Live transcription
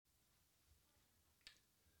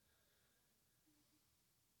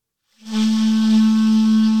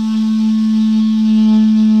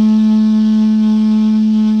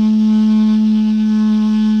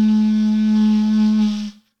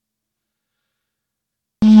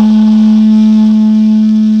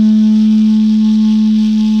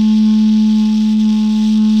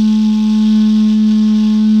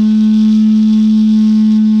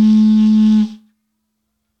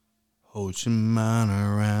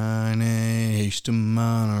Hishtamanarane,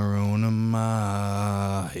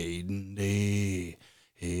 Hishtamanarona, Hayden Day,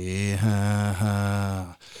 hey ha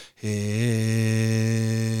ha,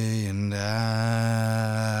 hey and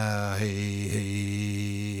I, hey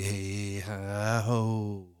hey hey ha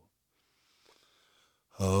ho,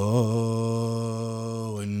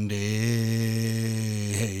 oh and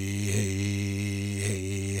day, hey hey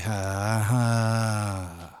hey ha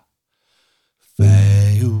ha.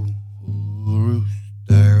 Feu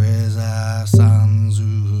rooster a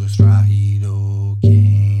sanzus trahido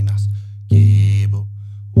kenas gebo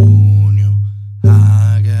unio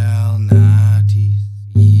hagal natis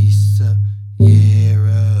isa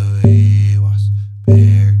yera ewas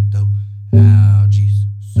perto algis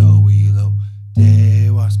soilo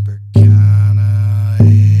dewas percana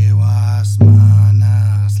ewas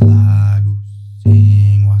manas lagus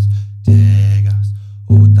singwas tegas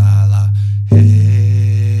otala.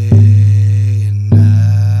 Hey, and I,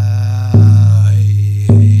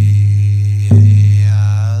 hey,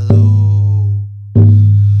 hello.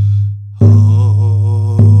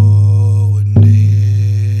 Oh, and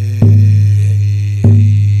hey,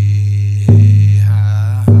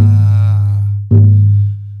 ha, ha.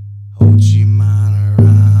 Hochimana,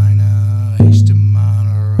 Rhina,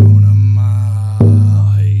 Hishtamana, Ronama,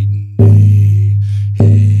 Hayden,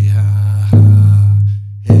 hey, ha, ha.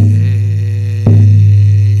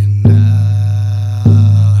 Hey, and I,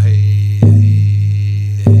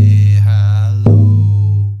 hey, hello.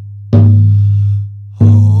 Oh, and hey, ha.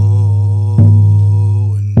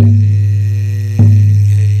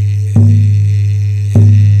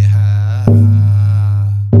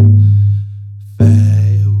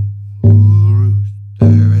 Feu, urus,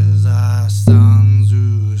 teres a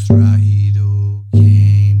sanzus, rahido,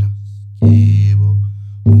 kenas, kebo,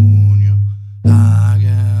 unio,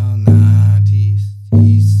 hagal natis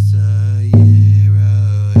isa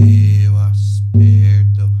yera ewas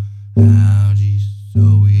perto algis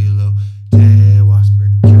soilo tewas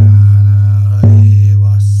percana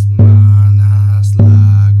ewas manas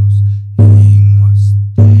lagus inguas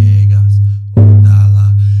tegas otala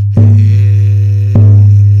hey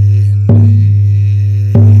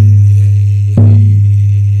and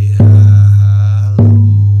hey hello. Oh,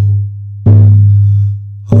 and hey,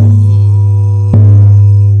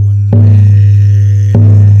 ha,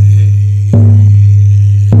 hey, there is a sanzus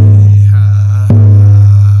trahido kenas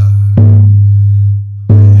gebo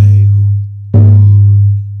unio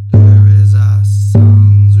hagal natis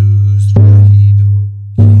isa yera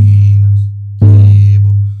ewas perto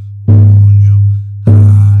algis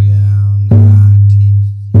soilo tewas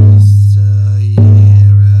percana ewas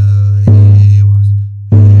manas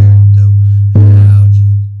lagus inguas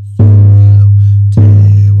tegas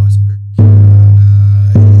otala hey and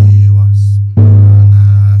I,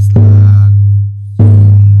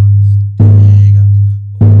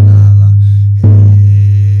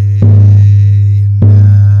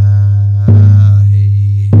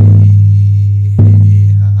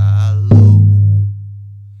 hey hello.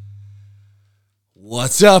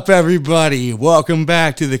 What's up, everybody? Welcome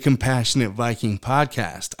back to the Compassionate Viking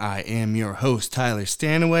Podcast. I am your host, Tyler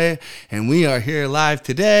Stanaway, and we are here live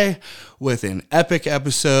today with an epic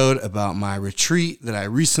episode about my retreat that I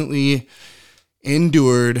recently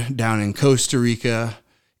endured down in Costa Rica.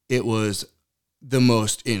 It was the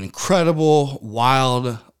most incredible,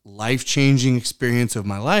 wild, life-changing experience of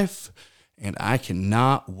my life, and I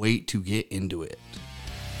cannot wait to get into it.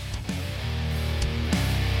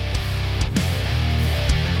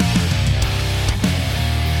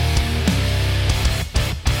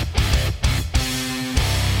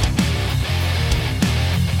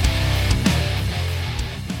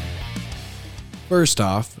 First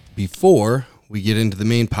off, before we get into the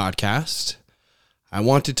main podcast, I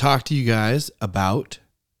want to talk to you guys about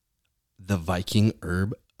the Viking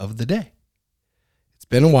herb of the day. It's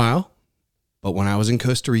been a while, but when I was in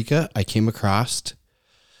Costa Rica, I came across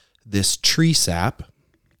this tree sap.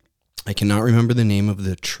 I cannot remember the name of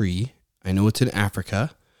the tree. I know it's in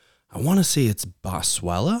Africa. I want to say it's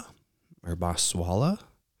Boswellia or Boswala.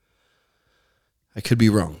 I could be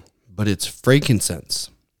wrong, but it's frankincense.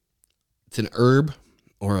 It's an herb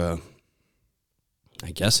or an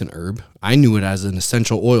herb. I knew it as an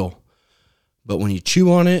essential oil, but when you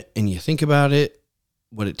chew on it and you think about it,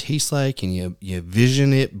 what it tastes like, and you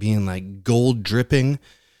vision it being like gold dripping,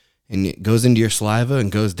 and it goes into your saliva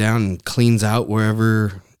and goes down and cleans out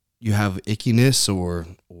wherever you have ickiness or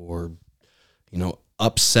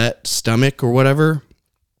upset stomach or whatever,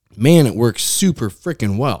 man, it works super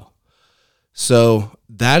freaking well. So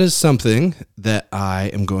that is something that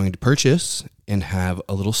I am going to purchase and have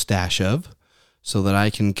a little stash of so that I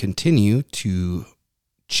can continue to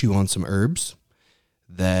chew on some herbs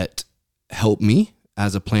that help me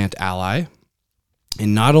as a plant ally.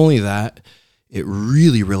 And not only that, it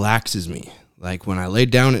really relaxes me. Like when I lay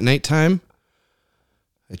down at nighttime,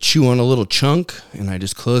 I chew on a little chunk and I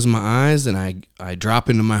just close my eyes and I drop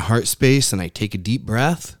into my heart space and I take a deep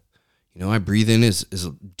breath. I breathe in as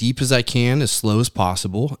deep as I can, as slow as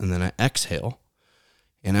possible, and then I exhale.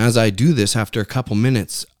 And as I do this, after a couple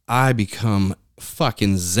minutes, I become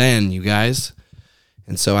fucking zen, you guys.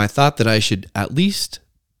 And so I thought that I should at least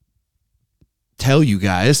tell you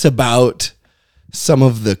guys about some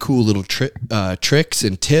of the cool little tricks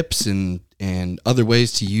and tips and other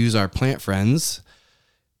ways to use our plant friends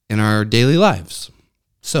in our daily lives.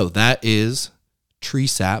 So that is tree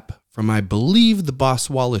sap from, I believe, the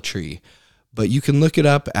Boswellia tree, but you can look it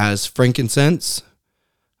up as frankincense.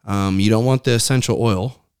 You don't want the essential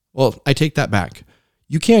oil. Well, I take that back.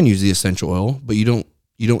 You can use the essential oil, but you don't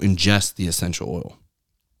ingest the essential oil.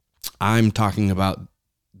 I'm talking about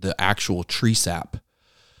the actual tree sap.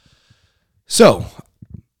 So,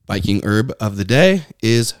 Viking herb of the day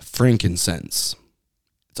is frankincense.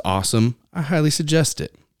 It's awesome. I highly suggest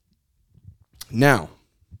it. Now,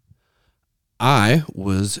 I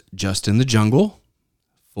was just in the jungle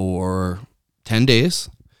for 10 days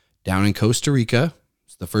down in Costa Rica.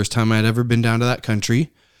 It's the first time I'd ever been down to that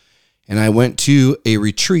country. And I went to a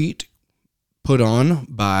retreat put on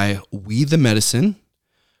by We the Medicine,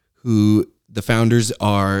 who the founders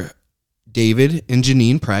are David and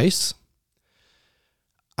Janine Price.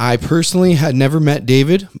 I personally had never met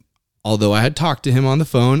David, although I had talked to him on the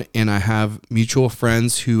phone, and I have mutual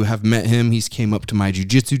friends who have met him. He's came up to my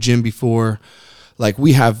jiu-jitsu gym before. Like,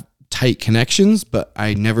 we have tight connections, but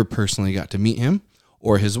I never personally got to meet him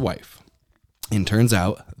or his wife. And turns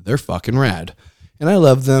out they're fucking rad. And I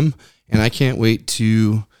love them, and I can't wait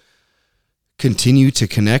to continue to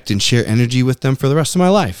connect and share energy with them for the rest of my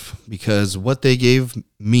life, because what they gave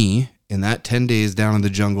me in that 10 days down in the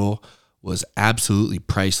jungle was absolutely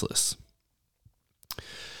priceless.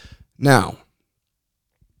 Now,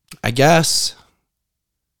 I guess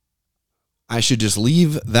I should just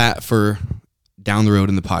leave that for down the road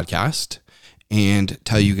in the podcast and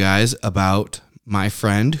tell you guys about my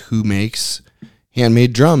friend who makes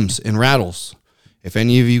handmade drums and rattles. If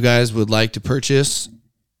any of you guys would like to purchase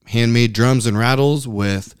handmade drums and rattles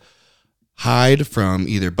with hide from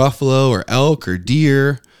either buffalo or elk or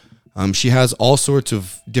deer, she has all sorts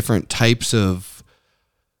of different types of,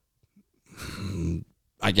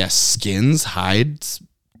 I guess, skins, hides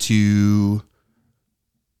to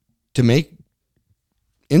make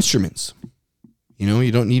instruments.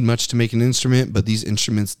 You don't need much to make an instrument, but these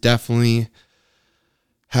instruments definitely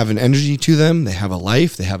have an energy to them. They have a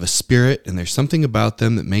life, they have a spirit, and there's something about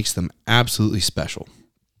them that makes them absolutely special.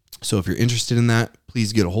 So if you're interested in that,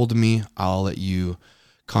 please get a hold of me. I'll let you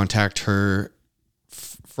contact her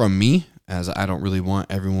from me, as I don't really want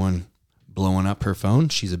everyone blowing up her phone.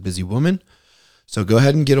 She's a busy woman. So go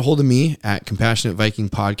ahead and get a hold of me at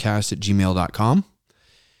compassionatevikingpodcast@gmail.com.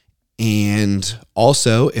 And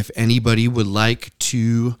also, if anybody would like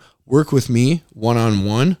to work with me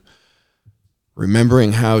one-on-one,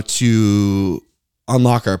 remembering how to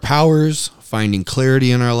unlock our powers, finding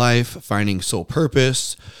clarity in our life, finding soul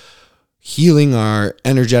purpose, healing our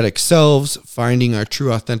energetic selves, finding our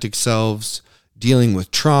true authentic selves, dealing with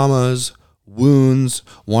traumas, wounds,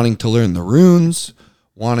 wanting to learn the runes,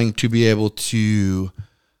 wanting to be able to,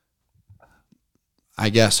 I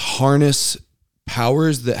guess, harness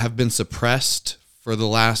powers that have been suppressed for the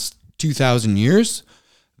last 2,000 years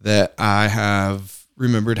that I have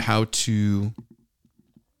remembered how to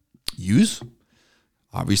use.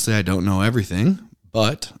 Obviously, I don't know everything,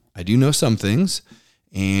 but I do know some things,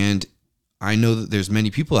 and I know that there's many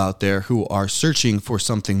people out there who are searching for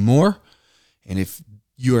something more. And if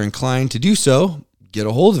you are inclined to do so, get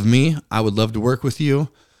a hold of me. I would love to work with you.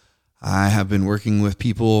 I have been working with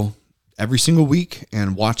people every single week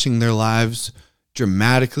and watching their lives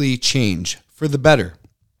dramatically change for the better.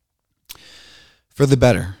 For the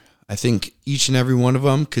better. I think each and every one of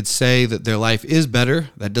them could say that their life is better.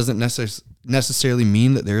 That doesn't necessarily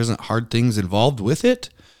mean that there isn't hard things involved with it.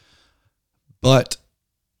 But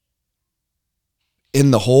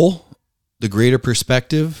in the whole, the greater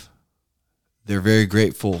perspective, they're very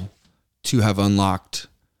grateful to have unlocked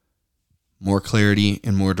more clarity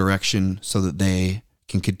and more direction so that they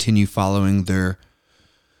can continue following their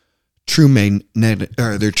true magnetic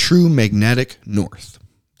north,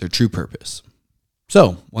 their true purpose.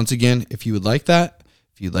 So, once again, if you would like that,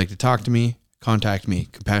 if you'd like to talk to me, contact me,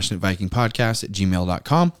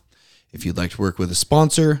 compassionatevikingpodcast@gmail.com. If you'd like to work with a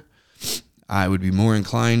sponsor, I would be more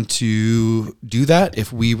inclined to do that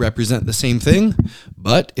if we represent the same thing.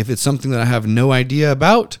 But if it's something that I have no idea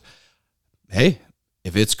about, hey,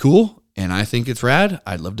 if it's cool and I think it's rad,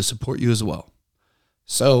 I'd love to support you as well.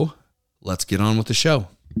 So let's get on with the show.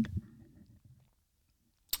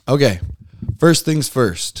 Okay, first things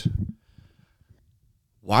first.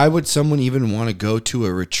 Why would someone even want to go to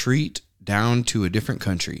a retreat down to a different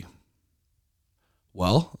country?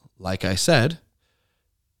 Well, like I said,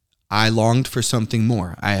 I longed for something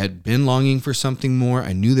more. I had been longing for something more.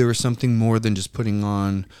 I knew there was something more than just putting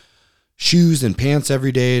on shoes and pants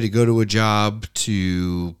every day to go to a job,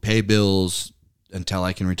 to pay bills until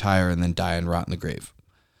I can retire and then die and rot in the grave.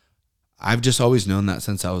 I've just always known that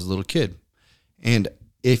since I was a little kid. And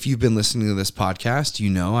if you've been listening to this podcast, you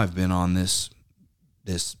know I've been on this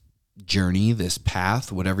journey, this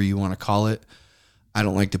path, whatever you want to call it. I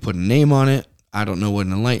don't like to put a name on it. I don't know what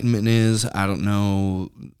an enlightenment is. I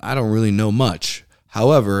don't really know much.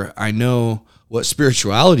 However, I know what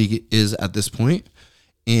spirituality is at this point,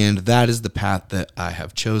 and that is the path that I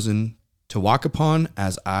have chosen to walk upon,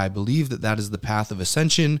 as I believe that that is the path of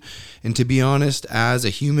ascension. And to be honest, as a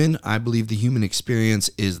human, I believe the human experience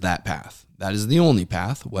is that path. That is the only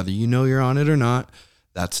path. Whether you know you're on it or not,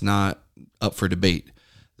 that's not up for debate.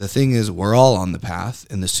 The thing is, we're all on the path,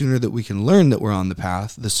 and the sooner that we can learn that we're on the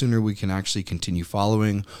path, the sooner we can actually continue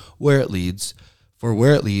following where it leads. For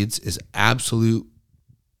where it leads is absolute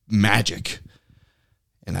magic.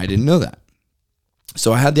 And I didn't know that.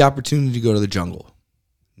 So I had the opportunity to go to the jungle.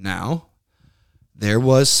 Now, there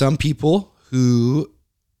was some people who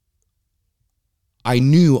I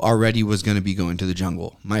knew already was going to be going to the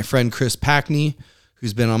jungle. My friend Chris Packney,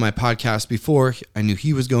 who's been on my podcast before, I knew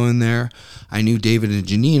he was going there. I knew David and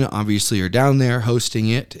Janine obviously are down there hosting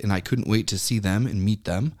it, and I couldn't wait to see them and meet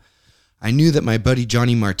them. I knew that my buddy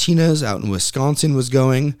Johnny Martinez out in Wisconsin was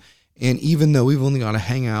going, and even though we've only got to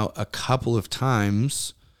hang out a couple of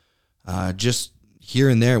times, just here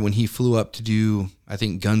and there when he flew up to do, I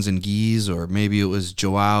think, Guns and Geese, or maybe it was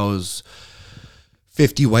Joao's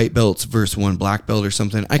 50 white belts versus 1 black belt or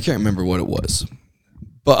something. I can't remember what it was.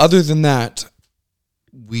 But other than that,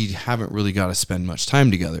 we haven't really got to spend much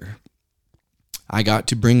time together. I got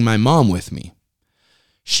to bring my mom with me.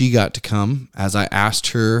 She got to come, as I asked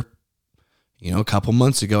her, a couple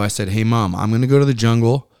months ago. I said, hey, Mom, I'm going to go to the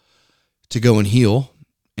jungle to go and heal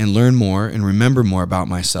and learn more and remember more about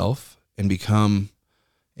myself and become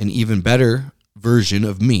an even better version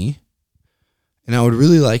of me. And I would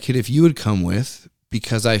really like it if you would come with,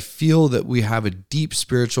 because I feel that we have a deep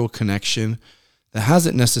spiritual connection that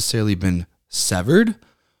hasn't necessarily been severed,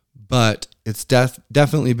 but it's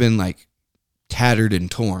definitely been like tattered and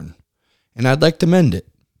torn. And I'd like to mend it.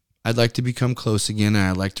 I'd like to become close again, and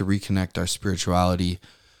I'd like to reconnect our spirituality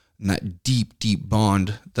and that deep, deep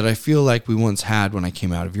bond that I feel like we once had when I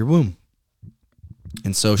came out of your womb.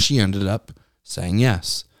 And so she ended up saying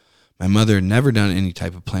yes. My mother had never done any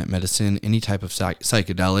type of plant medicine, any type of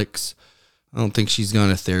psychedelics. I don't think she's gone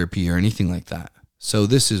to therapy or anything like that. So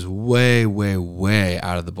this is way, way, way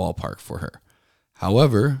out of the ballpark for her.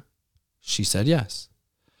 However, she said yes.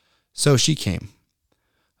 So she came.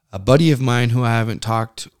 A buddy of mine who I haven't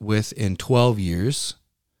talked with in 12 years,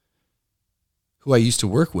 who I used to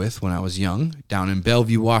work with when I was young, down in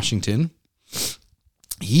Bellevue, Washington,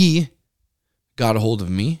 he got a hold of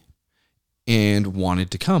me and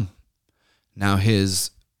wanted to come. Now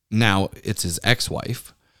it's his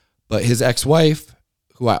ex-wife, but his ex-wife,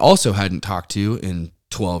 who I also hadn't talked to in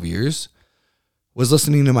 12 years, was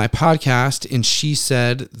listening to my podcast, and she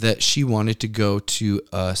said that she wanted to go to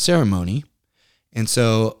a ceremony. And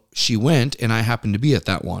so she went, and I happened to be at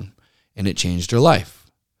that one, and it changed her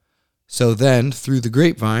life. So then through the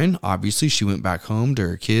grapevine, obviously she went back home to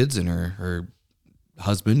her kids and her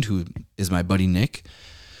husband, who is my buddy Nick,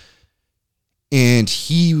 and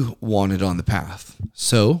he wanted on the path.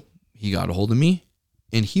 So he got a hold of me,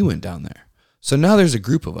 and he went down there. So now there's a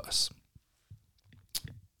group of us.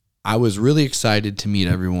 I was really excited to meet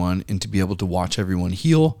everyone and to be able to watch everyone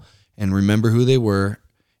heal and remember who they were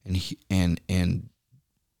and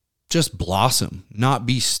just blossom, not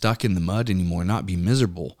be stuck in the mud anymore, not be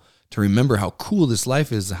miserable, to remember how cool this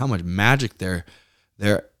life is, how much magic there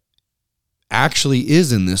actually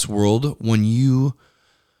is in this world when you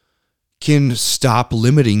can stop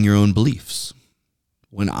limiting your own beliefs.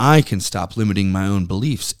 When I can stop limiting my own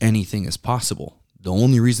beliefs, anything is possible. The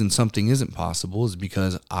only reason something isn't possible is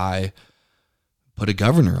because I put a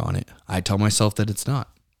governor on it. I tell myself that it's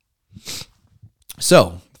not.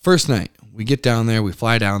 So, first night, we get down there, we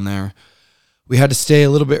fly down there. We had to stay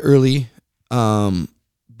a little bit early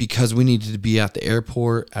because we needed to be at the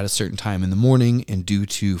airport at a certain time in the morning, and due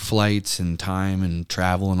to flights and time and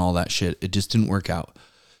travel and all that shit, it just didn't work out.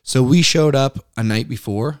 So we showed up a night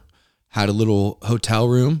before, had a little hotel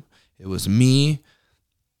room. It was me,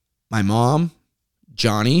 my mom,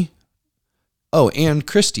 Johnny, and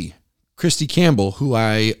Christy Campbell, who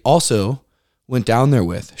I also went down there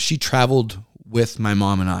with. She traveled with my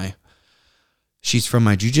mom and I. She's from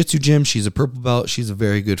my jiu-jitsu gym. She's a purple belt. She's a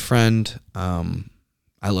very good friend.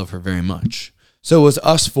 I love her very much. So it was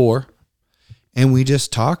us four, and we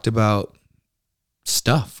just talked about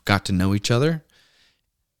stuff, got to know each other.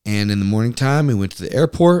 And in the morning time, we went to the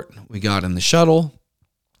airport. We got in the shuttle.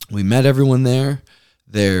 We met everyone there.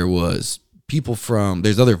 There was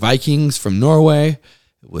there's other Vikings from Norway.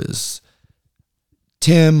 It was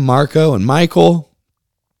Tim, Marco, and Michael.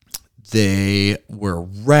 They were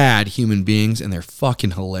rad human beings, and they're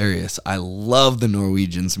fucking hilarious. I love the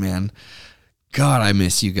Norwegians, man. God, I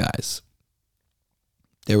miss you guys.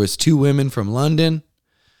 There was 2 women from London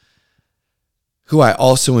who I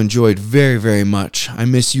also enjoyed very, very much. I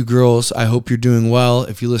miss you girls. I hope you're doing well.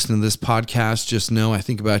 If you listen to this podcast, just know I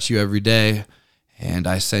think about you every day, and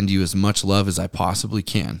I send you as much love as I possibly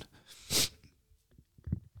can.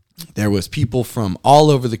 There was people from all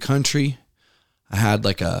over the country. I had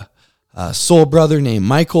like a soul brother named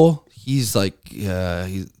Michael. He's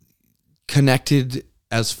he's connected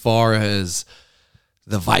as far as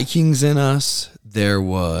the Vikings in us. There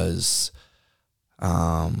was,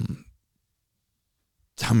 I'm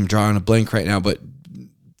drawing a blank right now, but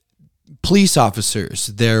police officers.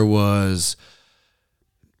 There was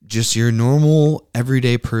just your normal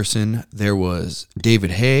everyday person. There was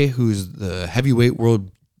David Hay, who's the heavyweight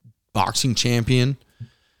world boxing champion,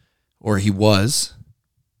 or he was.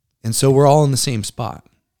 And so we're all in the same spot.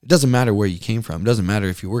 It doesn't matter where you came from. It doesn't matter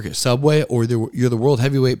if you work at Subway or you're the world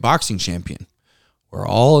heavyweight boxing champion. We're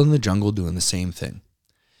all in the jungle doing the same thing.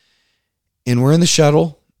 And we're in the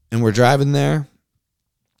shuttle, and we're driving there,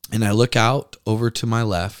 and I look out over to my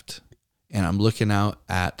left, and I'm looking out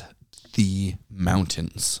at the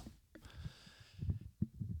mountains.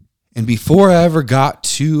 And before I ever got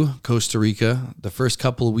to Costa Rica, the first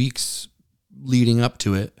couple of weeks leading up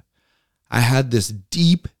to it, I had this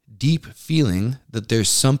deep, deep feeling that there's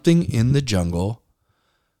something in the jungle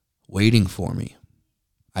waiting for me.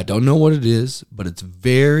 I don't know what it is, but it's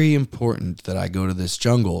very important that I go to this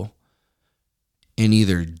jungle and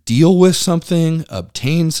either deal with something,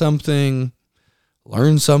 obtain something,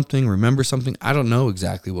 learn something, remember something. I don't know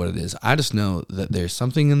exactly what it is. I just know that there's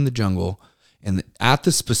something in the jungle, and at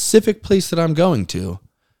the specific place that I'm going to,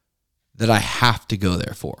 that I have to go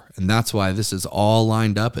there for. And that's why this is all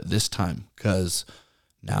lined up at this time, because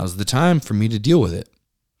now's the time for me to deal with it.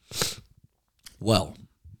 Well,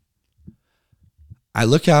 I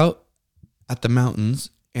look out at the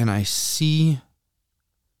mountains and I see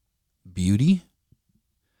beauty,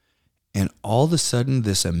 and all of a sudden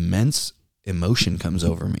this immense emotion comes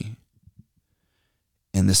over me.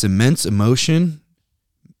 And this immense emotion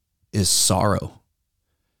is sorrow.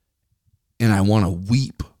 And I want to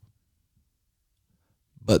weep.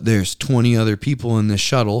 But there's 20 other people in this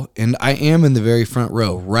shuttle, and I am in the very front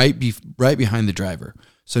row, right behind the driver.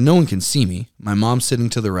 So no one can see me. My mom's sitting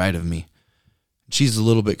to the right of me. She's a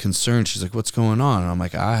little bit concerned. She's like, what's going on? And I'm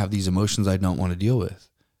like, I have these emotions I don't want to deal with.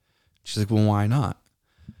 She's like, well, why not?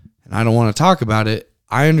 And I don't want to talk about it.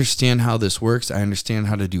 I understand how this works. I understand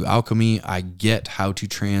how to do alchemy. I get how to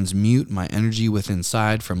transmute my energy within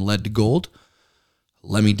inside from lead to gold.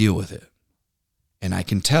 Let me deal with it. And I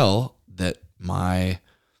can tell that my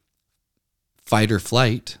fight or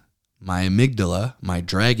flight, my amygdala, my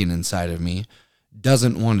dragon inside of me,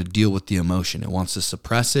 doesn't want to deal with the emotion. It wants to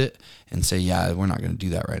suppress it and say, yeah, we're not going to do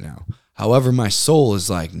that right now. However, my soul is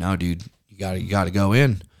like, no, dude, you got to go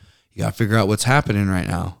in. You got to figure out what's happening right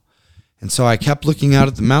now. And so I kept looking out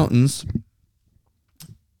at the mountains,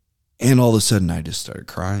 and all of a sudden I just started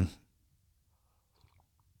crying.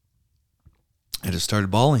 I just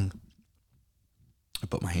started bawling. I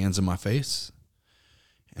put my hands in my face,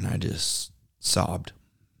 and I just sobbed,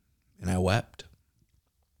 and I wept.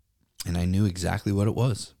 And I knew exactly what it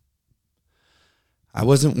was. I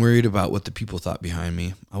wasn't worried about what the people thought behind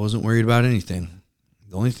me. I wasn't worried about anything.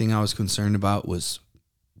 The only thing I was concerned about was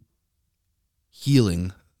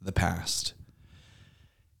healing the past.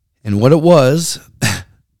 And what it was,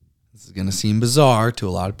 this is going to seem bizarre to a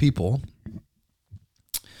lot of people,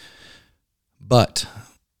 but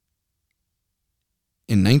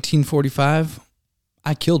in 1945,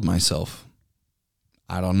 I killed myself.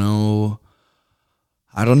 I don't know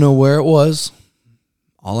where it was.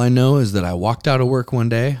 All I know is that I walked out of work one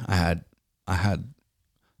day. I had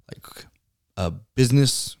like a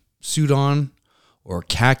business suit on or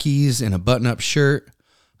khakis and a button-up shirt.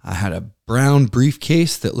 I had a brown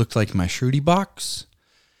briefcase that looked like my Shruti box.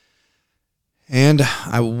 And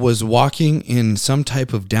I was walking in some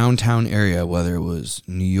type of downtown area, whether it was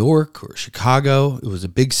New York or Chicago. It was a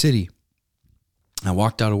big city. I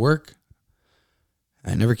walked out of work.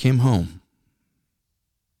 I never came home.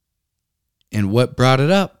 And what brought it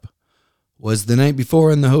up was the night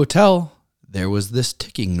before in the hotel, there was this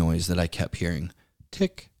ticking noise that I kept hearing.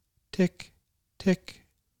 Tick, tick, tick,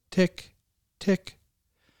 tick, tick.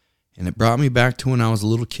 And it brought me back to when I was a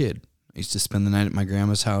little kid. I used to spend the night at my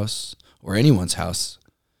grandma's house or anyone's house.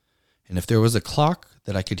 And if there was a clock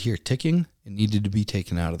that I could hear ticking, it needed to be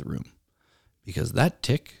taken out of the room. Because that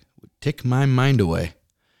tick would tick my mind away.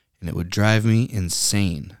 And it would drive me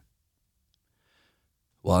insane.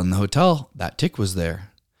 While in the hotel, that tick was there.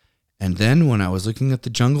 And then when I was looking at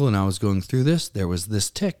the jungle and I was going through this, there was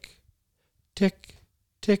this tick. Tick,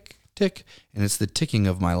 tick, tick. And it's the ticking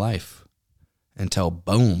of my life. Until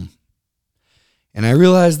boom. And I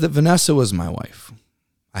realized that Vanessa was my wife.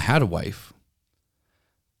 I had a wife.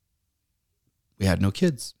 We had no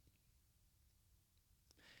kids.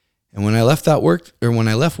 And when I left work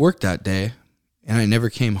that day, and I never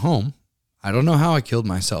came home, I don't know how I killed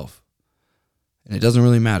myself. And it doesn't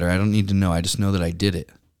really matter. I don't need to know. I just know that I did it.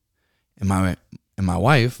 And my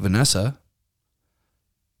wife, Vanessa,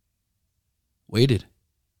 waited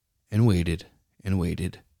and waited and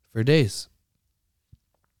waited for days.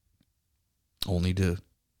 Only to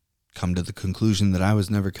come to the conclusion that I was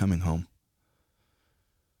never coming home.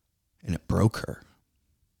 And it broke her.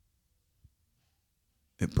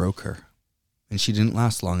 It broke her. And she didn't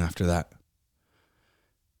last long after that.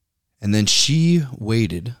 And then she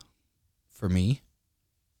waited for me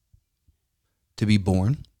to be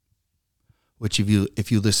born, which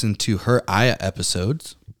if you listen to her Aya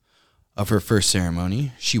episodes of her first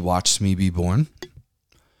ceremony, she watched me be born.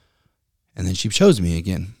 And then she chose me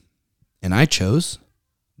again. And I chose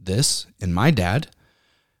this and my dad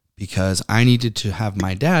because I needed to have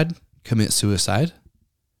my dad commit suicide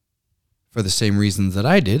for the same reasons that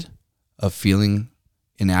I did, of feeling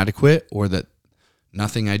inadequate or that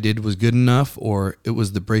nothing I did was good enough or it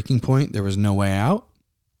was the breaking point. There was no way out,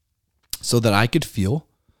 so that I could feel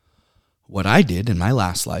what I did in my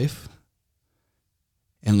last life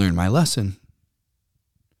and learn my lesson.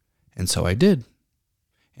 And so I did.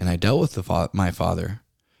 And I dealt with my father.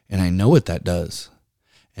 And I know what that does.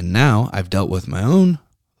 And now I've dealt with my own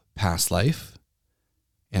past life.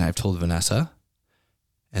 And I've told Vanessa.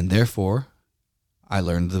 And therefore, I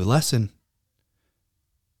learned the lesson.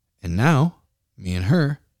 And now, me and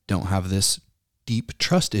her don't have this deep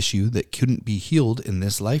trust issue that couldn't be healed in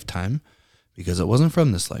this lifetime, because it wasn't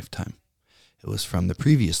from this lifetime. It was from the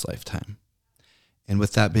previous lifetime. And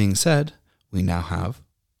with that being said, we now have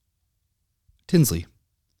Tinsley.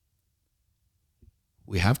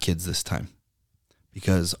 We have kids this time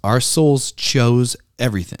because our souls chose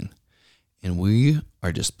everything, and we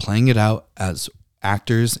are just playing it out as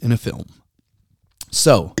actors in a film.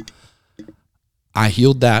 So I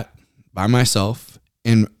healed that by myself.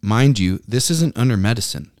 And mind you, this isn't under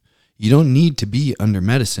medicine. You don't need to be under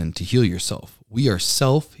medicine to heal yourself. We are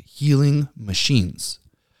self-healing machines.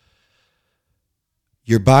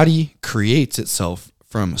 Your body creates itself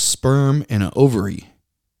from a sperm and an ovary.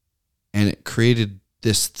 And it created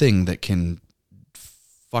this thing that can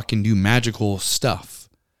fucking do magical stuff.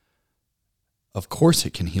 Of course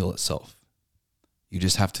it can heal itself. You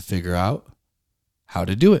just have to figure out how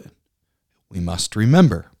to do it. We must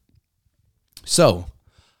remember. So,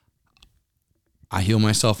 I heal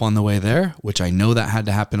myself on the way there, which I know that had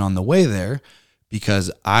to happen on the way there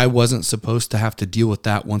because I wasn't supposed to have to deal with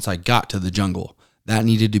that once I got to the jungle. That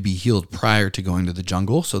needed to be healed prior to going to the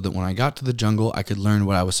jungle so that when I got to the jungle, I could learn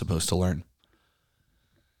what I was supposed to learn.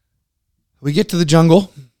 We get to the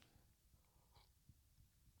jungle,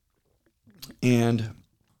 and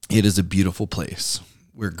it is a beautiful place.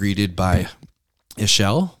 We're greeted by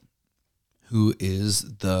Ishel, who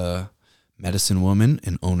is the medicine woman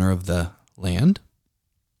and owner of the land.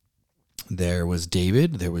 There was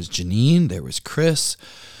David, there was Janine, there was Chris,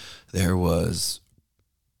 there was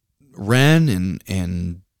Ren,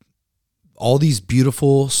 and all these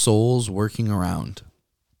beautiful souls working around.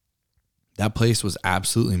 That place was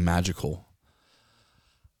absolutely magical.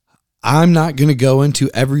 I'm not going to go into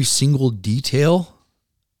every single detail,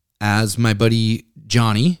 as my buddy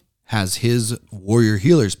Johnny has his Warrior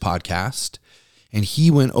Healers podcast, and he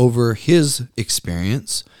went over his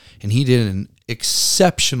experience, and he did an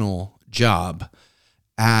exceptional job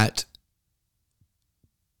at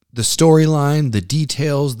the storyline, the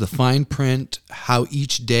details, the fine print, how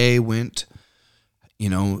each day went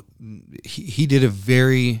he did a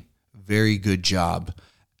very, very good job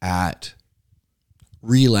at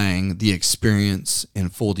relaying the experience in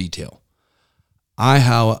full detail. I,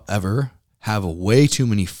 however, have way too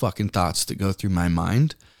many fucking thoughts that go through my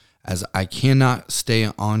mind, as I cannot stay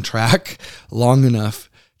on track long enough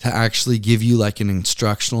to actually give you like an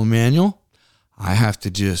instructional manual. I have to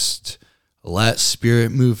just let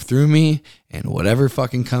spirit move through me, and whatever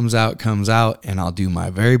fucking comes out, and I'll do my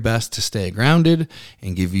very best to stay grounded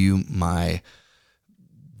and give you my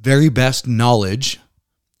very best knowledge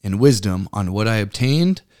and wisdom on what I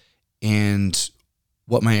obtained and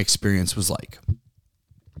what my experience was like.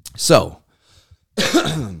 So,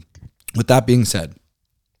 with that being said,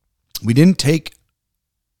 we didn't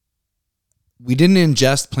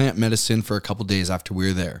ingest plant medicine for a couple days after we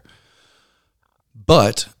were there.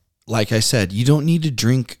 But, like I said, you don't need to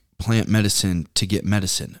drink plant medicine to get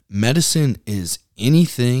medicine. Medicine is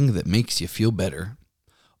anything that makes you feel better,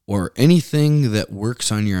 or anything that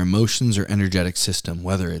works on your emotions or energetic system,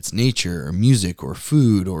 whether it's nature or music or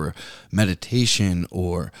food or meditation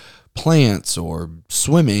or plants or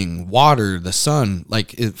swimming, water, the sun,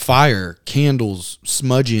 fire, candles,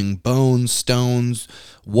 smudging, bones, stones,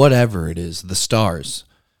 whatever it is, the stars.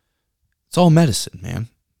 It's all medicine, man.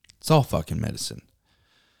 It's all fucking medicine.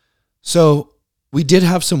 So we did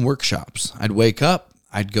have some workshops. I'd wake up,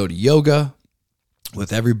 I'd go to yoga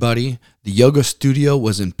with everybody. The yoga studio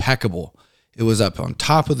was impeccable. It was up on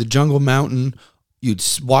top of the jungle mountain. You'd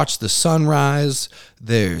watch the sunrise.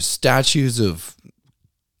 There's statues of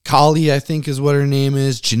Kali, I think is what her name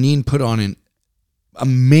is. Janine put on an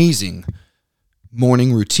amazing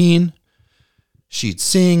morning routine. She'd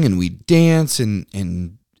sing and we'd dance, and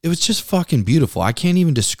it was just fucking beautiful. I can't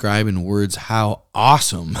even describe in words how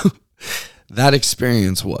awesome that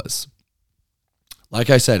experience was. Like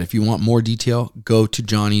I said, if you want more detail, go to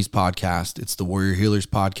Johnny's podcast. It's the Warrior Healers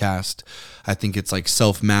podcast. I think it's like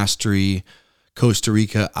Self-Mastery Costa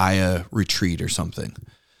Rica Aya Retreat or something.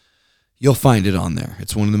 You'll find it on there.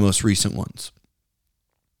 It's one of the most recent ones.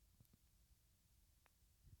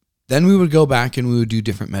 Then we would go back and we would do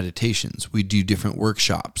different meditations. We'd do different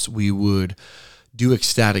workshops. We would do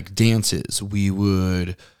ecstatic dances. We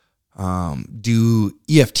would do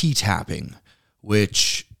EFT tapping,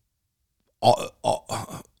 which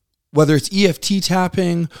whether it's EFT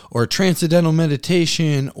tapping or transcendental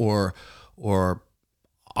meditation or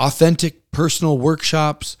authentic personal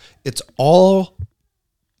workshops, it's all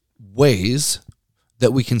ways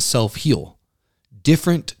that we can self-heal.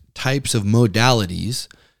 Different types of modalities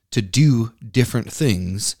to do different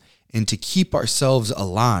things and to keep ourselves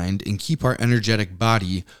aligned and keep our energetic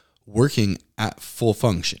body working at full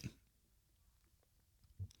function.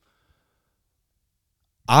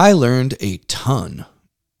 I learned a ton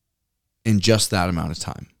in just that amount of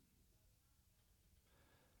time.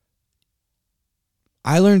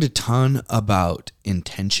 I learned a ton about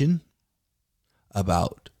intention,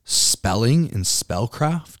 about spelling and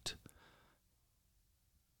spellcraft.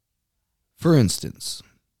 For instance,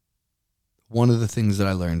 one of the things that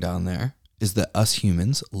I learned down there is that us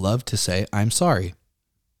humans love to say, "I'm sorry."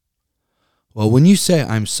 Well, when you say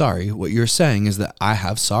 "I'm sorry," what you're saying is that I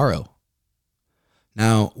have sorrow.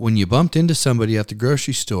 Now, when you bumped into somebody at the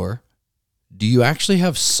grocery store, do you actually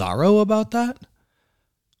have sorrow about that?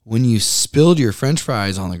 When you spilled your French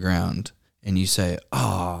fries on the ground and you say,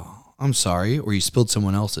 "Oh, I'm sorry," or you spilled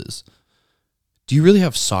someone else's, do you really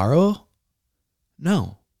have sorrow?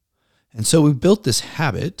 No. And so we built this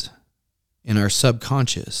habit in our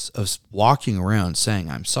subconscious of walking around saying,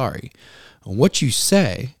 "I'm sorry." And what you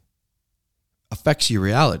say affects your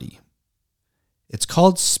reality. It's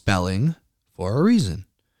called spelling for a reason,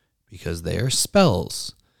 because they are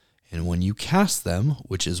spells. And when you cast them,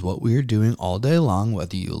 which is what we are doing all day long,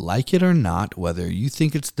 whether you like it or not, whether you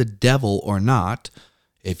think it's the devil or not,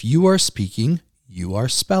 if you are speaking, you are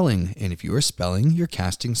spelling. And if you are spelling, you're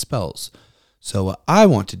casting spells. So what I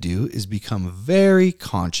want to do is become very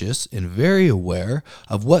conscious and very aware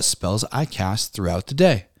of what spells I cast throughout the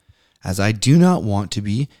day, as I do not want to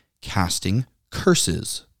be casting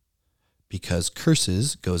curses, because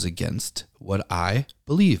curses goes against what I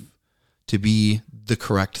believe to be the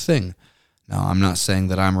correct thing. Now, I'm not saying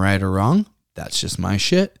that I'm right or wrong. That's just my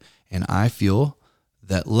shit. And I feel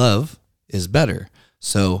that love is better.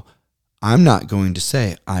 So I'm not going to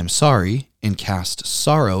say "I'm sorry" and cast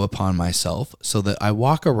sorrow upon myself so that I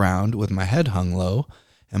walk around with my head hung low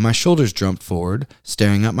and my shoulders jumped forward,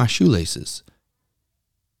 staring at my shoelaces.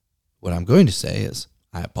 What I'm going to say is,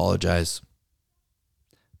 I apologize,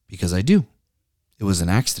 because I do. It was an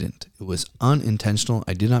accident. It was unintentional.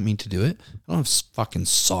 I did not mean to do it. I don't have fucking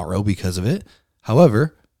sorrow because of it.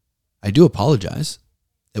 However, I do apologize.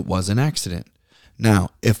 It was an accident.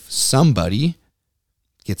 Now, if somebody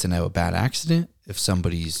gets in a bad accident, if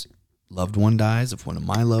somebody's loved one dies, if one of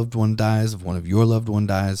my loved one dies, if one of your loved one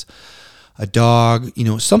dies, a dog,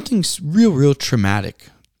 something's real traumatic,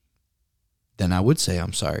 then I would say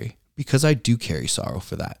I'm sorry, because I do carry sorrow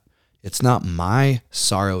for that. It's not my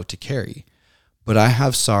sorrow to carry, but I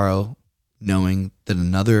have sorrow knowing that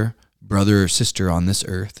another brother or sister on this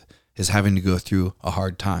earth is having to go through a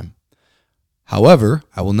hard time. However,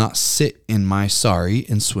 I will not sit in my sorry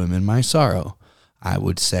and swim in my sorrow. I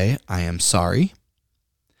would say I am sorry,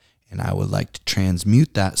 and I would like to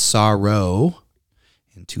transmute that sorrow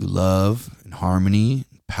into love and harmony,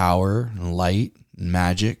 and power and light and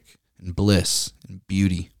magic and bliss and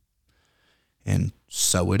beauty. And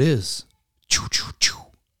so it is. Choo, choo, choo.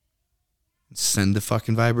 Send the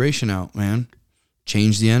fucking vibration out, man.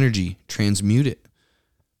 Change the energy. Transmute it.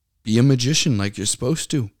 Be a magician like you're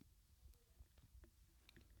supposed to.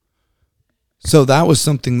 So that was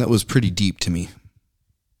something that was pretty deep to me.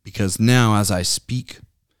 Because now as I speak,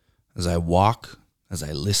 as I walk, as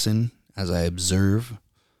I listen, as I observe,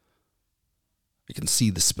 I can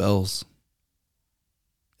see the spells.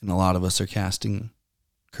 And a lot of us are casting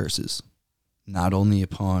curses, not only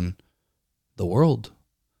upon the world,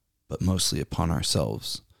 but mostly upon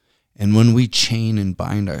ourselves. And when we chain and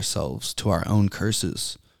bind ourselves to our own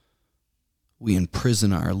curses, we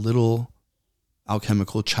imprison our little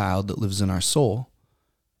alchemical child that lives in our soul.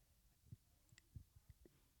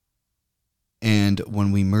 And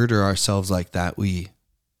when we murder ourselves like that, we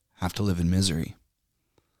have to live in misery.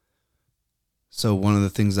 So one of the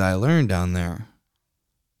things I learned down there,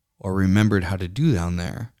 or remembered how to do down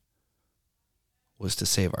there, was to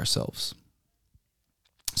save ourselves.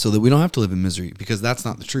 So that we don't have to live in misery, because that's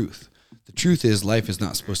not the truth. The truth is life is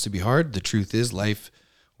not supposed to be hard. The truth is life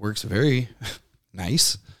works very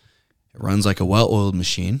nice. It runs like a well-oiled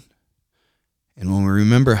machine. And when we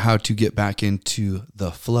remember how to get back into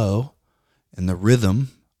the flow and the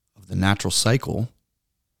rhythm of the natural cycle,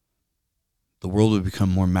 the world would become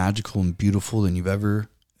more magical and beautiful than you've ever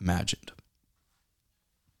imagined.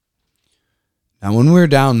 Now, when we're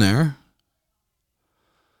down there,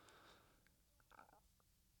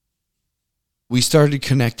 we started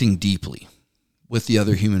connecting deeply with the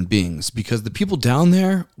other human beings, because the people down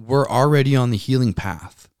there were already on the healing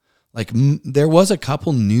path. Like there was a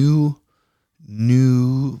couple new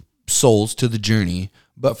souls to the journey,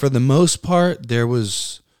 but for the most part, there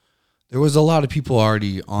was a lot of people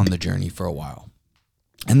already on the journey for a while.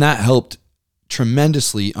 And that helped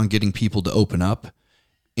tremendously on getting people to open up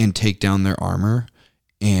and take down their armor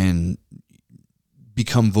and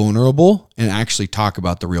become vulnerable and actually talk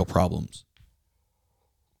about the real problems.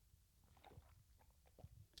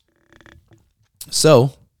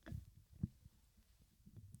 So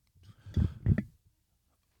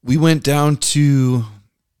we went down to,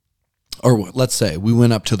 or let's say we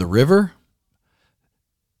went up to the river.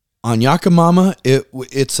 On Yacumama,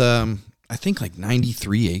 it's I think like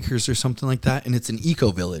 93 acres or something like that, and it's an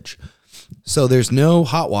eco village. So there's no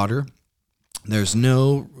hot water, there's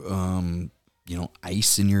no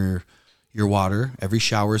ice in your water. Every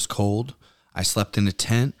shower is cold. I slept in a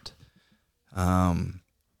tent.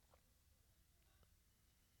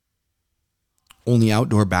 Only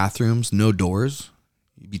outdoor bathrooms, no doors.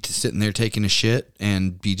 You'd be sitting there taking a shit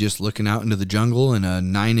and be just looking out into the jungle, and a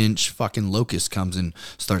 9-inch fucking locust comes and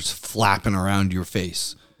starts flapping around your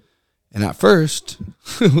face. And at first,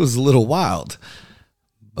 it was a little wild.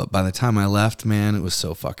 But by the time I left, man, it was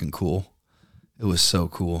so fucking cool. It was so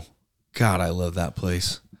cool. God, I love that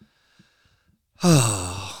place.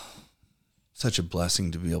 Oh, such a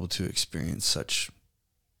blessing to be able to experience such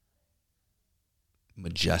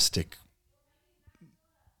majestic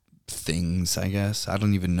things, I guess. I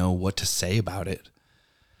don't even know what to say about it.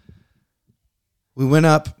 We went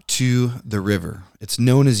up to the river. It's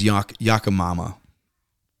known as Yacumama,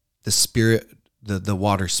 the spirit, the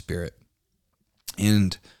water spirit.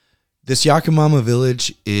 And this Yacumama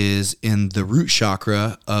village is in the root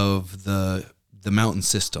chakra of the mountain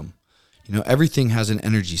system. You know, everything has an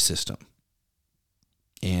energy system.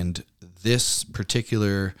 And this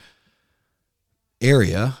particular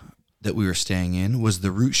area that we were staying in was the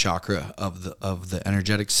root chakra of the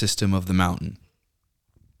energetic system of the mountain.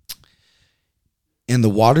 And the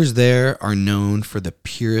waters there are known for the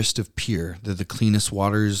purest of pure. They're the cleanest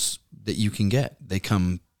waters that you can get. They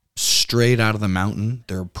come straight out of the mountain.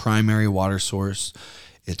 They're a primary water source.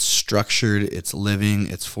 It's structured, it's living,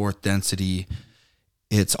 it's fourth density.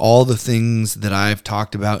 It's all the things that I've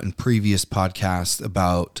talked about in previous podcasts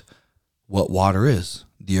about what water is.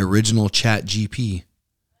 The original Chat GP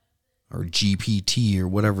or GPT or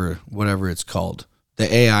whatever it's called.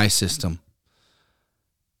 the AI system.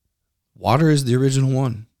 Water is the original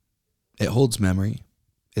one. It holds memory.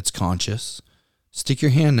 It's conscious. Stick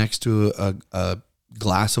your hand next to a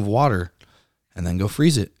glass of water and then go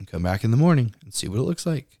freeze it and come back in the morning and see what it looks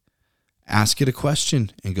like. Ask it a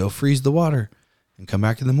question and go freeze the water and come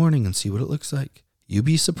back in the morning and see what it looks like. You'd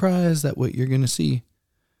be surprised at what you're going to see.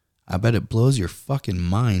 I bet it blows your fucking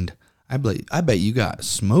mind. I bet you got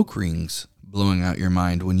smoke rings blowing out your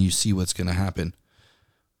mind when you see what's going to happen.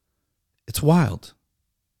 It's wild.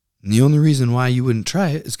 And the only reason why you wouldn't try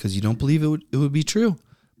it is because you don't believe it would be true.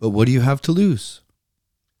 But what do you have to lose?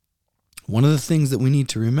 One of the things that we need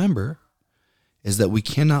to remember is that we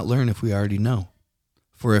cannot learn if we already know.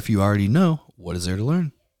 For if you already know, what is there to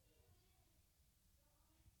learn?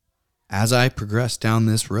 As I progress down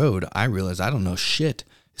this road, I realize I don't know shit.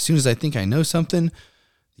 As soon as I think I know something,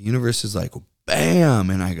 the universe is like, bam,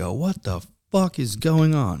 and I go, what the fuck is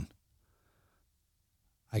going on?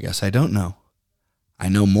 I guess I don't know. I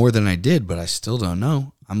know more than I did, but I still don't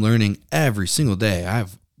know. I'm learning every single day. I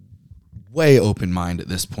have way open mind at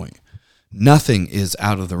this point. Nothing is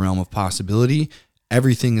out of the realm of possibility.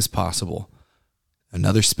 Everything is possible.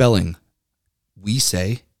 Another spelling, we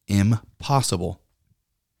say impossible.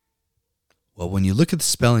 Well, when you look at the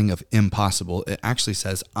spelling of impossible, it actually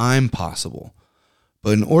says I'm possible.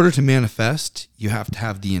 But in order to manifest, you have to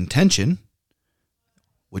have the intention,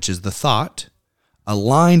 which is the thought,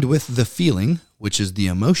 aligned with the feeling, which is the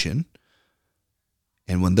emotion.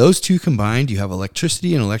 And when those two combined, you have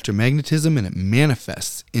electricity and electromagnetism, and it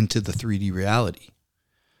manifests into the 3D reality.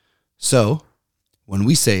 So when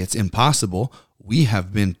we say it's impossible, we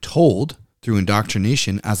have been told through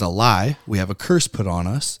indoctrination as a lie. We have a curse put on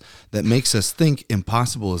us that makes us think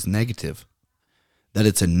impossible is negative, that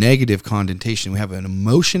it's a negative connotation. We have an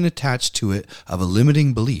emotion attached to it of a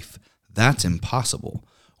limiting belief. That's impossible.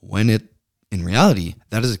 When in reality,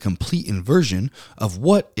 that is a complete inversion of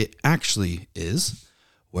what it actually is,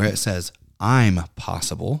 where it says, I'm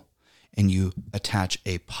possible, and you attach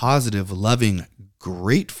a positive, loving,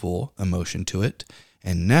 grateful emotion to it,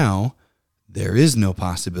 and now there is no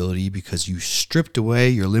possibility because you stripped away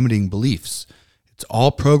your limiting beliefs. It's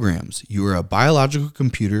all programs. You are a biological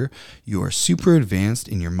computer. You are super advanced,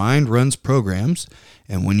 and your mind runs programs,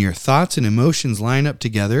 and when your thoughts and emotions line up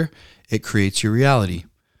together, it creates your reality.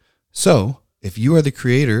 So, if you are the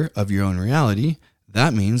creator of your own reality,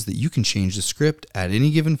 that means that you can change the script at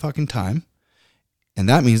any given fucking time. And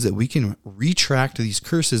that means that we can retract these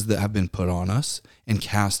curses that have been put on us and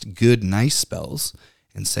cast good, nice spells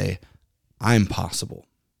and say, I'm possible.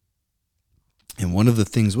 And one of the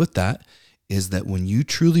things with that is that when you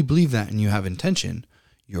truly believe that and you have intention,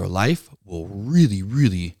 your life will really,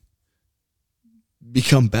 really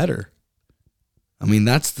become better. I mean,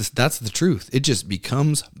 that's the truth. It just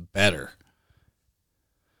becomes better.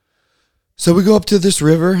 So we go up to this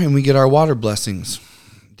river and we get our water blessings.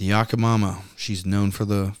 The Yacumama, she's known for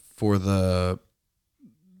the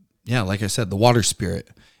like I said, the water spirit.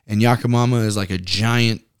 And Yacumama is like a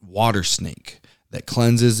giant water snake that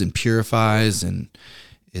cleanses and purifies and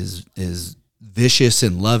is vicious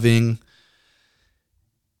and loving.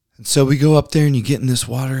 And so we go up there and you get in this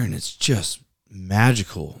water and it's just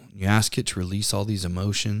magical. You ask it to release all these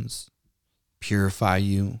emotions, purify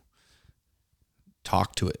you,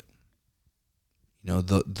 talk to it. You know,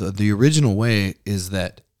 the original way is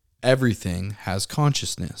that everything has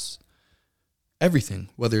consciousness. Everything,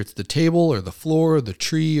 whether it's the table or the floor or the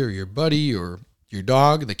tree or your buddy or your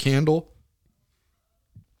dog, the candle,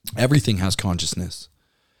 everything has consciousness.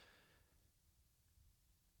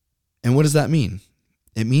 And what does that mean?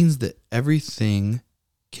 It means that everything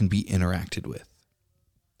can be interacted with.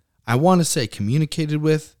 I want to say communicated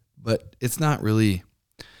with, but it's not really,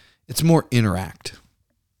 it's more interact.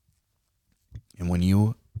 And when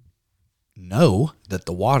you know that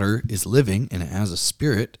the water is living and it has a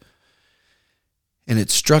spirit and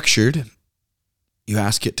it's structured, you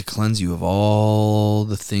ask it to cleanse you of all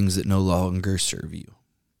the things that no longer serve you,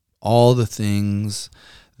 all the things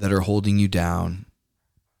that are holding you down,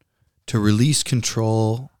 to release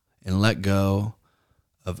control and let go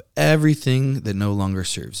of everything that no longer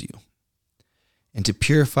serves you, and to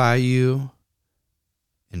purify you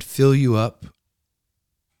and fill you up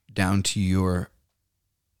down to your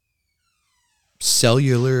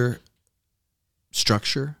cellular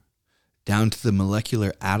structure, down to the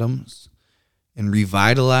molecular atoms, and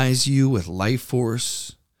revitalize you with life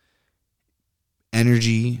force,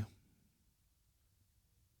 energy,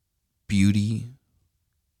 beauty,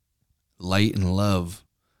 light, and love.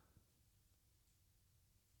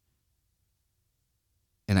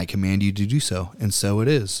 and I command you to do so. And so it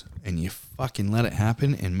is. And you fucking let it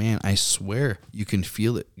happen. And man, I swear you can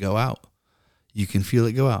feel it go out. You can feel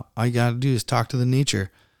it go out. All you got to do is talk to the nature.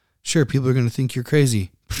 Sure, people are going to think you're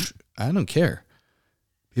crazy. I don't care.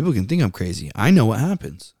 People can think I'm crazy. I know what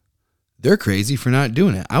happens. They're crazy for not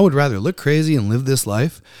doing it. I would rather look crazy and live this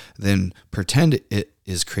life than pretend it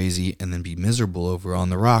is crazy and then be miserable over on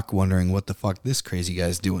the rock wondering what the fuck this crazy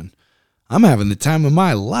guy's doing. I'm having the time of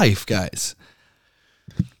my life, guys.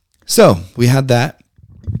 So we had that.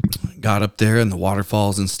 Got up there in the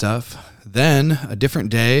waterfalls and stuff. Then a different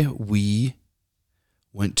day, we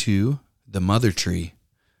went to the mother tree.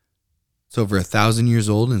 It's over 1,000 years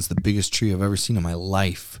old, and it's the biggest tree I've ever seen in my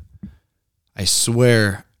life. I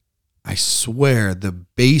swear the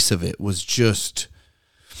base of it was just,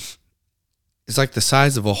 it's like the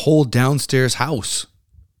size of a whole downstairs house.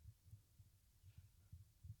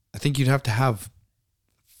 I think you'd have to have,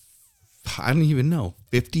 I don't even know,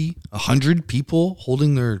 50, 100 people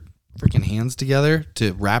holding their freaking hands together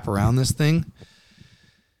to wrap around this thing.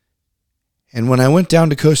 And when I went down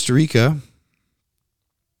to Costa Rica,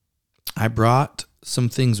 I brought some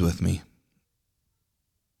things with me.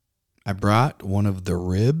 I brought one of the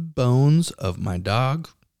rib bones of my dog,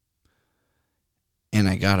 and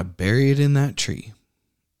I got to bury it in that tree.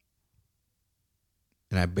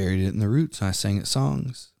 And I buried it in the roots, and I sang it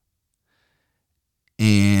songs.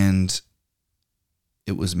 And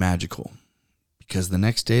it was magical, because the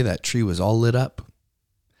next day that tree was all lit up,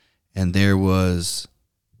 and there was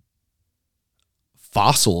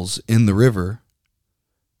fossils in the river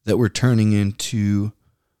that were turning into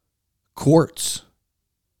quartz.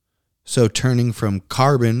 So turning from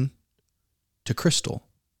carbon to crystal.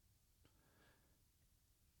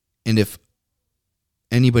 And if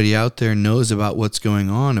anybody out there knows about what's going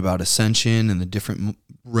on about ascension and the different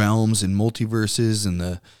realms and multiverses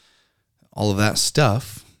and all of that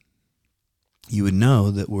stuff, you would know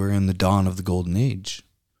that we're in the dawn of the golden age,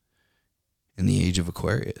 in the age of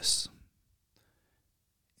Aquarius.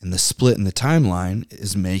 And the split in the timeline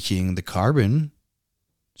is making the carbon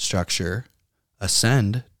structure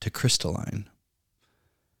ascend to crystalline.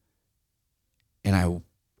 And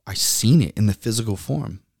I seen it in the physical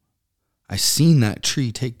form. I seen that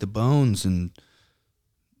tree take the bones and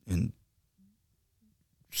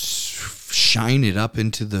shine it up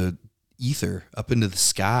into the ether, up into the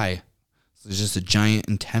sky. There's just a giant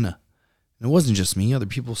antenna. And it wasn't just me. Other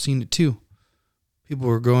people seen it too. People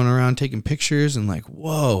were going around taking pictures and like,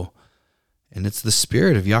 whoa. And it's the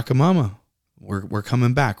spirit of Yacumama. We're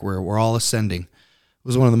coming back. We're all ascending. It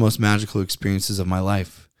was one of the most magical experiences of my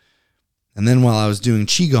life. And then while I was doing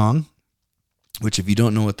Qigong, which if you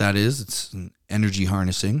don't know what that is, it's an energy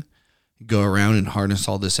harnessing. You go around and harness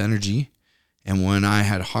all this energy. And when I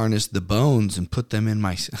had harnessed the bones and put them in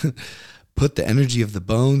my, put the energy of the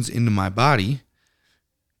bones into my body,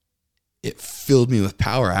 it filled me with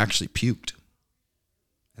power. I actually puked.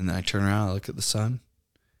 And then I turn around, I look at the sun,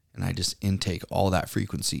 and I just intake all that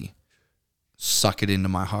frequency, suck it into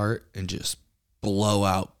my heart, and just blow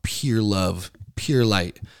out pure love, pure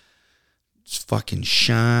light. Just fucking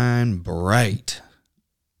shine bright.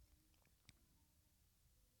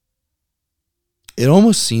 It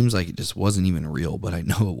almost seems like it just wasn't even real, but I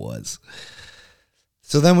know it was.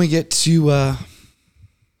 So then we get to,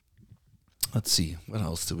 let's see, what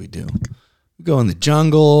else did we do? We go in the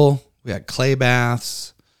jungle. We had clay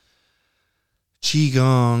baths,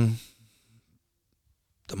 Qigong,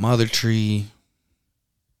 the mother tree.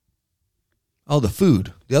 Oh, the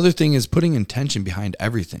food. The other thing is putting intention behind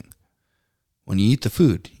everything. When you eat the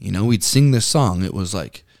food, we'd sing this song. It was,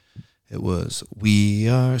 we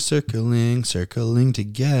are circling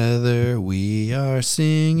together. We are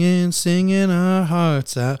singing our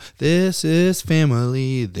hearts out. This is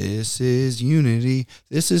family. This is unity.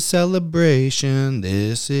 This is celebration.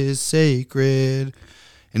 This is sacred.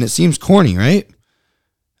 And it seems corny, right?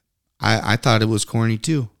 I thought it was corny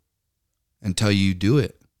too, until you do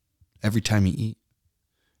it every time you eat.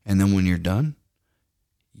 And then when you're done,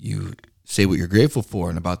 you say what you're grateful for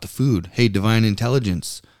and about the food. Hey, divine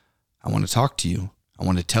intelligence, I want to talk to you. I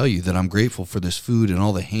want to tell you that I'm grateful for this food and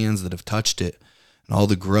all the hands that have touched it and all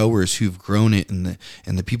the growers who've grown it and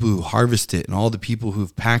the people who harvest it and all the people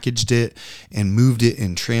who've packaged it and moved it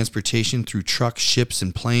in transportation through trucks, ships,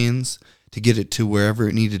 and planes to get it to wherever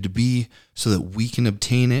it needed to be so that we can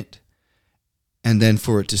obtain it. And then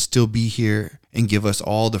for it to still be here and give us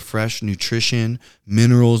all the fresh nutrition,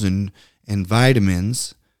 minerals, and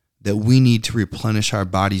vitamins that we need to replenish our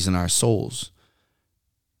bodies and our souls.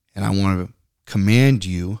 And I want to command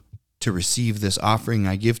you to receive this offering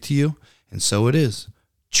I give to you. And so it is.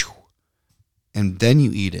 And then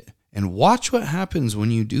you eat it. And watch what happens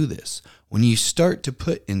when you do this, when you start to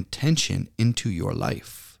put intention into your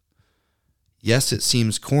life. Yes, it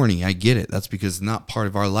seems corny. I get it. That's because it's not part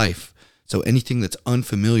of our life. So anything that's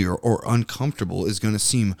unfamiliar or uncomfortable is going to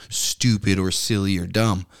seem stupid or silly or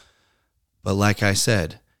dumb. But like I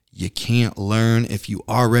said, you can't learn if you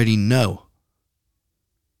already know.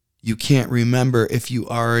 You can't remember if you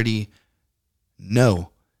already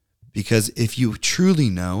know. Because if you truly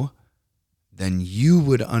know, then you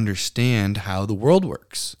would understand how the world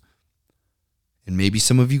works. And maybe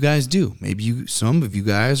some of you guys do. Maybe some of you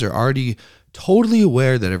guys are already totally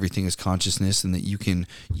aware that everything is consciousness and that you can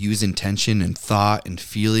use intention and thought and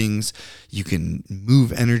feelings. You can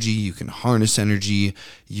move energy. You can harness energy.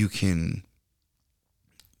 You can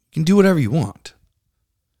do whatever you want.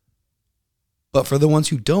 But for the ones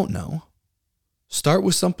who don't know, start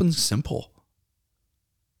with something simple.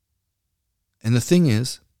 And the thing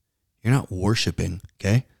is, you're not worshiping,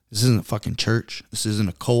 okay? This isn't a fucking church. This isn't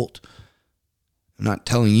a cult. I'm not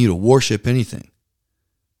telling you to worship anything.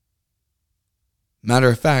 Matter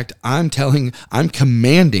of fact, I'm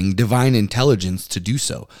commanding divine intelligence to do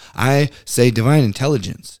so. I say divine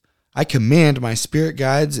intelligence. I command my spirit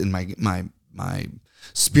guides and my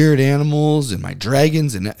spirit animals and my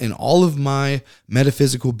dragons and all of my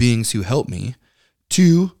metaphysical beings who help me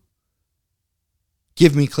to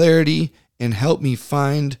give me clarity and help me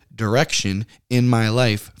find direction in my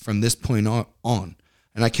life from this point on.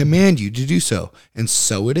 And I command you to do so. And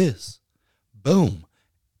so it is. Boom.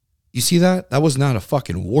 You see that? That was not a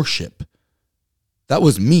fucking worship. That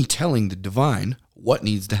was me telling the divine what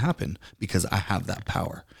needs to happen because I have that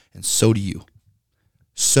power. And so do you.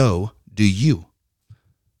 So do you.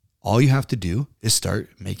 All you have to do is start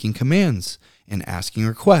making commands and asking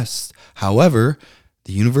requests. However,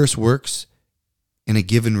 the universe works in a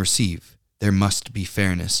give and receive. There must be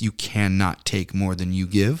fairness. You cannot take more than you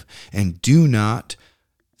give. And do not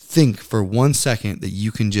think for 1 second that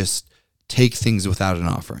you can just take things without an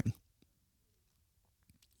offering.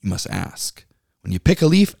 You must ask. When you pick a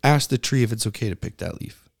leaf, ask the tree if it's okay to pick that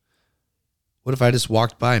leaf. What if I just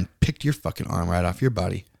walked by and picked your fucking arm right off your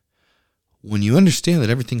body? When you understand that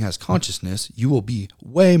everything has consciousness, you will be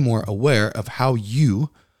way more aware of how you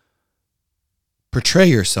portray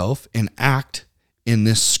yourself and act in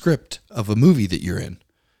this script of a movie that you're in.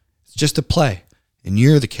 It's just a play. And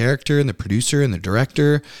you're the character and the producer and the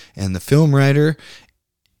director and the film writer.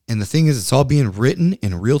 And the thing is, it's all being written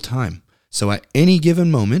in real time. So at any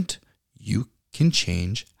given moment, you can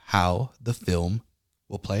change how the film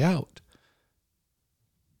will play out.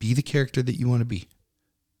 Be the character that you want to be.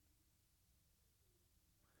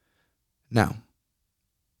 Now,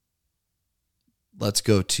 let's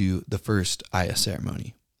go to the first Aya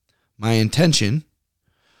ceremony. My intention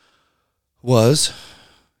was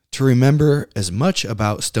to remember as much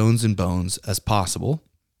about stones and bones as possible,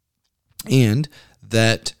 and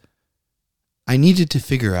that I needed to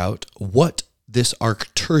figure out what this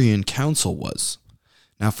Arcturian Council was.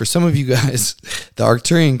 Now, for some of you guys, the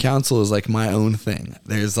Arcturian Council is like my own thing.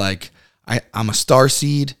 There's like, I'm a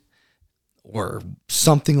starseed or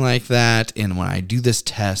something like that, and when I do this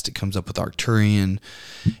test, it comes up with Arcturian,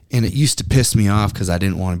 and it used to piss me off because I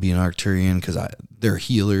didn't want to be an Arcturian because they're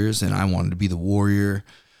healers, and I wanted to be the warrior.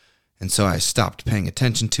 And so I stopped paying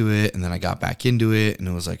attention to it, and then I got back into it, and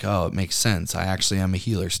it was like, oh, it makes sense. I actually am a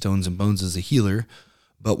healer. Stones and Bones is a healer.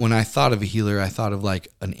 But when I thought of a healer, I thought of like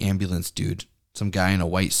an ambulance dude, some guy in a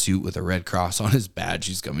white suit with a red cross on his badge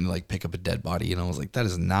who's coming to like pick up a dead body. And I was like, that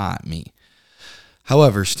is not me.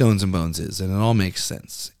 However, Stones and Bones is, and it all makes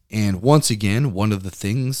sense. And once again, one of the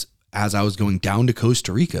things as I was going down to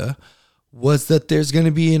Costa Rica was that there's going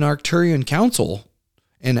to be an Arcturian Council,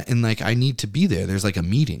 and like I need to be there. There's like a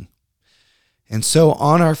meeting. And so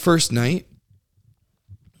on our first night,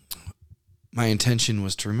 my intention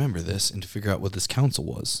was to remember this and to figure out what this council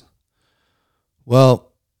was.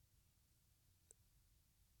 Well,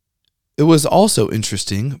 it was also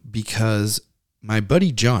interesting because my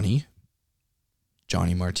buddy Johnny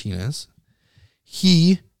Martinez,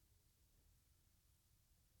 he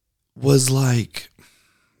was like,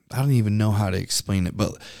 I don't even know how to explain it,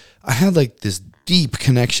 but I had like this deep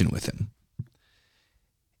connection with him.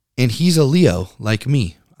 And he's a Leo like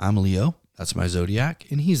me. I'm a Leo. That's my zodiac.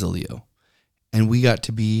 And he's a Leo. And we got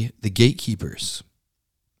to be the gatekeepers,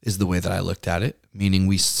 is the way that I looked at it. Meaning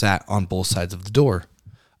we sat on both sides of the door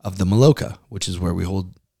of the Maloka, which is where we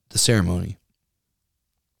hold the ceremony.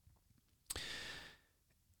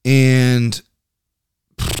 And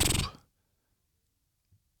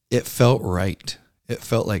it felt right. It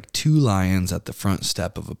felt like two lions at the front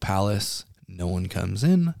step of a palace. No one comes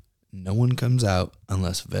in. No one comes out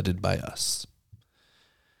unless vetted by us.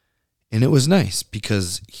 And it was nice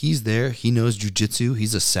because he's there. He knows jujitsu.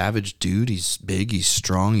 He's a savage dude. He's big. He's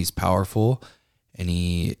strong. He's powerful. And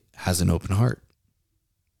he has an open heart.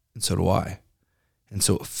 And so do I. And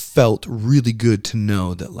so it felt really good to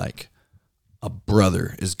know that like a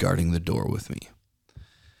brother is guarding the door with me.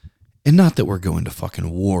 And not that we're going to fucking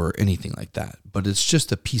war or anything like that, but it's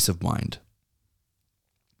just a peace of mind.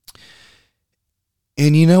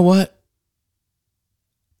 And you know what?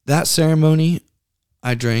 That ceremony,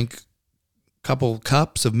 I drank a couple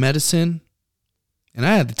cups of medicine, and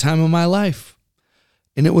I had the time of my life.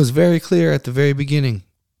 And it was very clear at the very beginning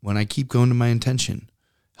when I keep going to my intention.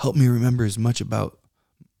 Help me remember as much about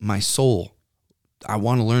my soul. I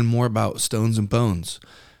want to learn more about stones and bones.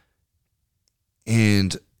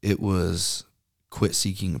 And it was quit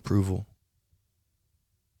seeking approval.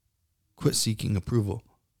 Quit seeking approval.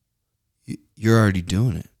 You're already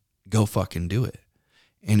doing it. Go fucking do it.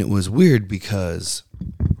 And it was weird because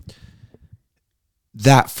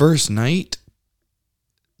that first night,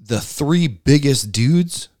 the three biggest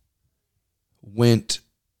dudes went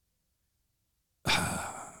a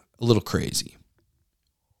little crazy.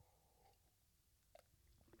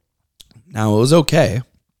 Now, it was okay.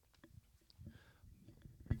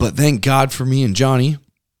 But thank God for me and Johnny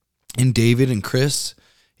and David and Chris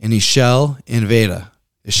and Ishel and Veda.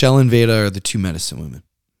 Ishel and Veda are the two medicine women.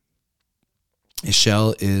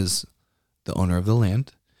 Ishel is the owner of the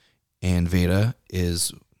land, and Veda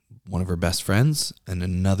is one of her best friends and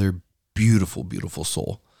another beautiful, beautiful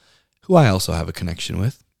soul who I also have a connection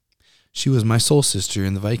with. She was my soul sister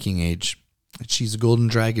in the Viking Age. She's a golden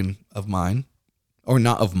dragon of mine, or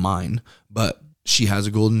not of mine, but she has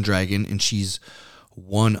a golden dragon, and she's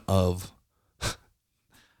one of,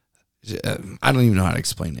 I don't even know how to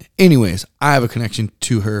explain it. Anyways, I have a connection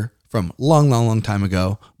to her from long time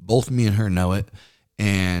ago. Both me and her know it,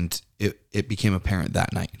 and it became apparent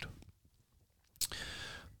that night.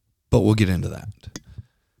 But we'll get into that.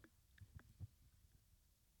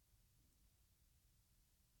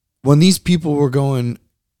 When these people were going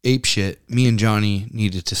apeshit, me and Johnny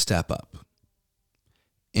needed to step up.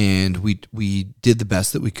 And we did the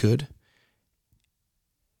best that we could.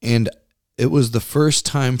 And it was the first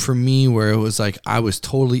time for me where it was like I was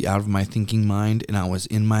totally out of my thinking mind and I was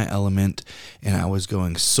in my element and I was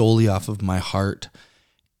going solely off of my heart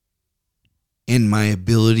and my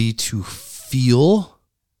ability to feel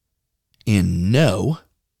and know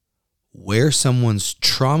where someone's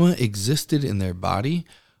trauma existed in their body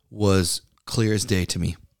was clear as day to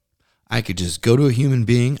me. I could just go to a human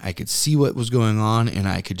being, I could see what was going on, and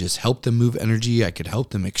I could just help them move energy, I could help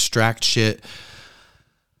them extract shit.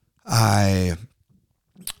 I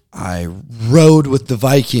rode with the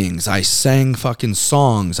Vikings, I sang fucking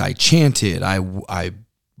songs, I chanted, I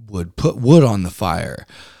would put wood on the fire.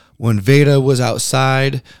 When Veda was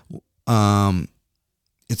outside,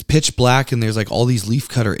 it's pitch black and there's like all these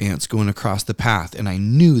leafcutter ants going across the path, and I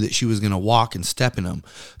knew that she was going to walk and step in them.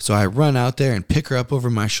 So I run out there and pick her up over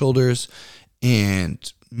my shoulders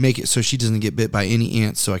and make it so she doesn't get bit by any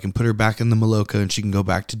ants, so I can put her back in the Maloka and she can go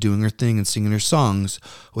back to doing her thing and singing her songs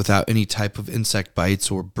without any type of insect bites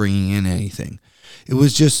or bringing in anything. It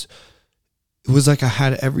was like I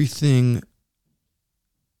had everything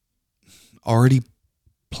already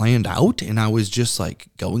planned out and I was just like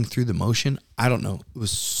going through the motion. I don't know. It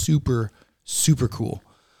was super, super cool.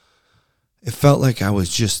 It felt like I was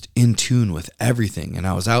just in tune with everything, and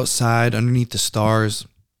I was outside underneath the stars,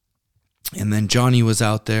 and then Johnny was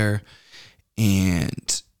out there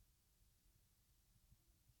and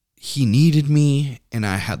he needed me, and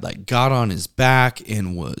I had like got on his back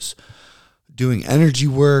and was doing energy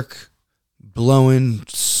work, blowing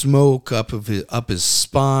smoke up his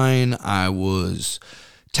spine. I was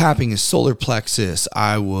tapping his solar plexus.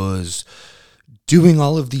 I was doing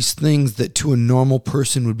all of these things that to a normal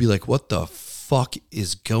person would be like, what the fuck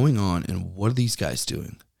is going on? And what are these guys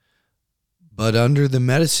doing? But under the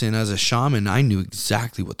medicine as a shaman, I knew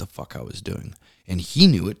exactly what the fuck I was doing. And he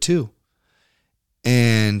knew it too.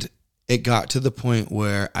 And it got to the point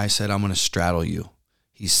where I said, I'm going to straddle you.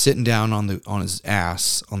 He's sitting down on his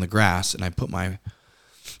ass on the grass, and I put my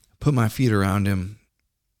feet around him.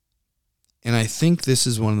 And I think this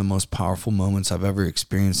is one of the most powerful moments I've ever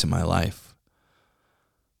experienced in my life.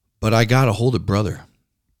 But I got to hold a brother,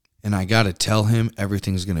 and I got to tell him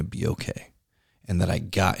everything's going to be okay, and that I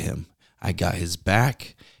got him. I got his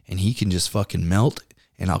back, and he can just fucking melt,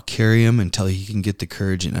 and I'll carry him until he can get the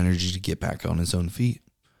courage and energy to get back on his own feet.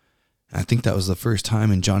 And I think that was the first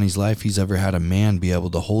time in Johnny's life he's ever had a man be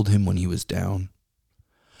able to hold him when he was down,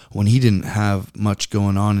 when he didn't have much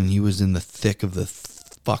going on and he was in the thick of the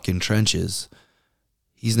fucking trenches.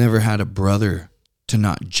 He's never had a brother to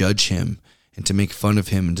not judge him and to make fun of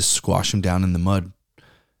him and to squash him down in the mud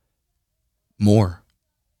more.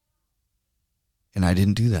 And I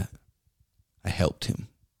didn't do that. I helped him.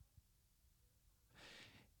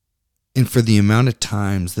 And for the amount of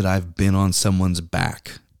times that I've been on someone's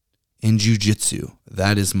back in jiu-jitsu,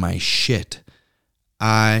 that is my shit.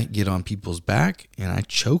 I get on people's back and I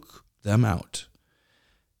choke them out.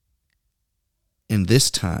 And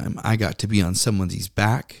this time I got to be on someone's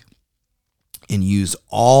back and use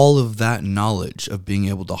all of that knowledge of being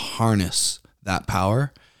able to harness that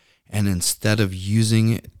power. And instead of using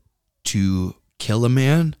it to kill a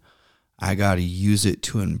man, I got to use it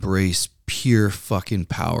to embrace pure fucking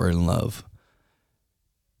power and love.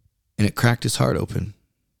 And it cracked his heart open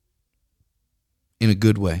in a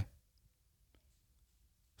good way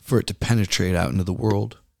for it to penetrate out into the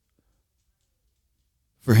world,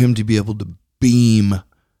 for him to be able to beam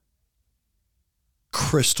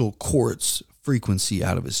crystal quartz frequency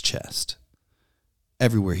out of his chest.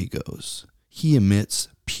 Everywhere he goes, he emits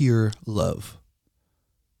pure love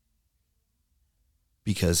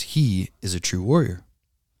because he is a true warrior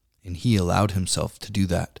and he allowed himself to do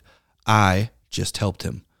that. I just helped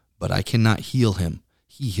him, but I cannot heal him.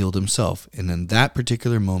 He healed himself. And in that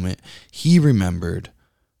particular moment, he remembered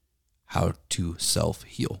how to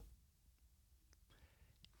self-heal.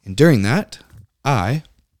 And during that, I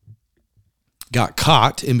got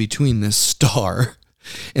caught in between this star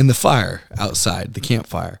and the fire outside, the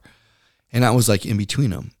campfire. And I was like in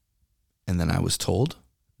between them. And then I was told,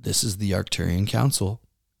 this is the Arcturian Council.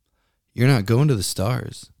 You're not going to the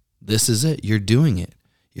stars. This is it. You're doing it.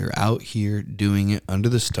 You're out here doing it under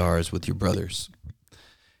the stars with your brothers.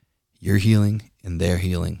 You're healing and they're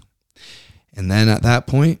healing. And then at that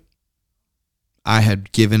point, I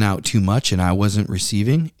had given out too much and I wasn't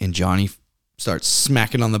receiving. And Johnny starts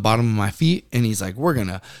smacking on the bottom of my feet. And he's like, we're going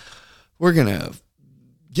to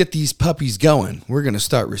get these puppies going. We're going to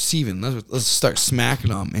start receiving. Let's start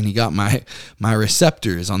smacking them. And he got my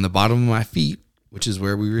receptors on the bottom of my feet, which is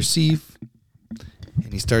where we receive.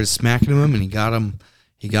 And he started smacking them and he got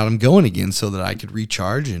them going again so that I could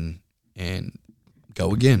recharge and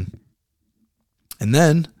go again. And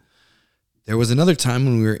then there was another time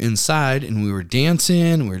when we were inside and we were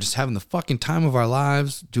dancing. We were just having the fucking time of our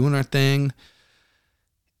lives, doing our thing.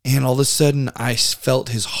 And all of a sudden, I felt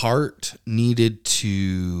his heart needed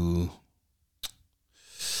to...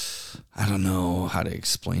 I don't know how to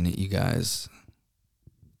explain it, you guys.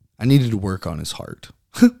 I needed to work on his heart.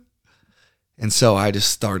 And so I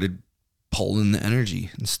just started pulling the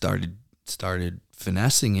energy and started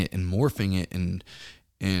finessing it and morphing it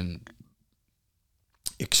and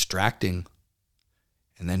extracting.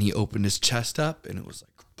 And then he opened his chest up and it was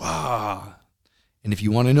like, bah. And if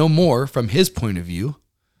you want to know more from his point of view,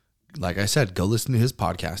 like I said, go listen to his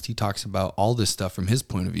podcast. He talks about all this stuff from his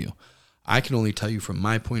point of view. I can only tell you from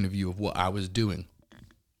my point of view of what I was doing.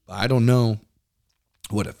 But I don't know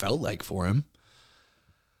what it felt like for him.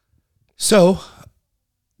 So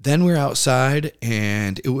then we're outside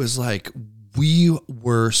and it was like we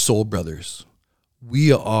were soul brothers. We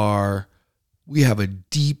have a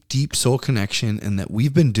deep, deep soul connection and that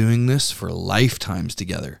we've been doing this for lifetimes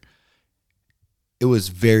together. It was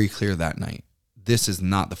very clear that night. This is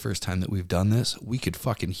not the first time that we've done this. We could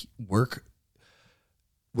fucking work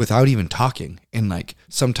without even talking. And like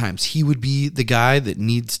sometimes he would be the guy that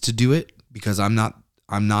needs to do it because I'm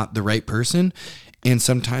not the right person. And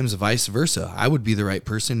sometimes vice versa. I would be the right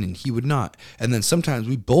person and he would not. And then sometimes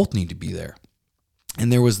we both need to be there.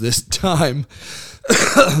 And there was this time,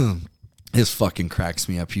 this fucking cracks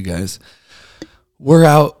me up, you guys. We're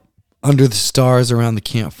out under the stars around the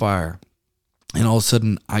campfire. And all of a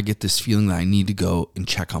sudden I get this feeling that I need to go and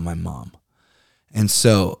check on my mom. And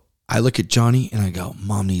so I look at Johnny and I go,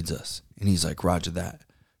 Mom needs us. And he's like, Roger that.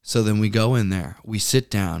 So then we go in there, we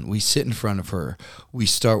sit down, we sit in front of her, we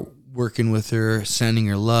start working with her, sending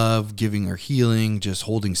her love, giving her healing, just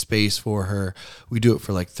holding space for her. We do it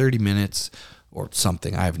for like 30 minutes or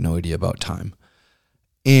something. I have no idea about time.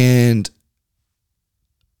 And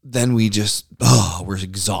then we just, we're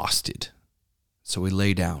exhausted. So we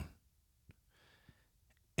lay down.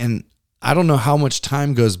 And I don't know how much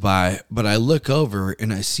time goes by, but I look over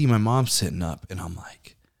and I see my mom sitting up and I'm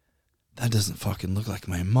like, that doesn't fucking look like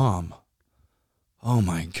my mom. Oh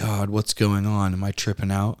my God, what's going on? Am I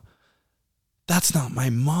tripping out? That's not my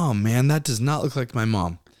mom, man. That does not look like my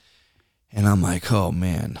mom. And I'm like, oh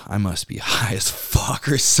man, I must be high as fuck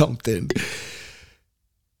or something.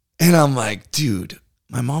 And I'm like, dude,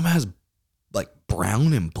 my mom has like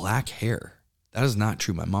brown and black hair. That is not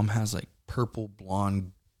true. My mom has like purple,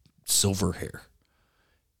 blonde, silver hair.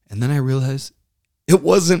 And then I realized it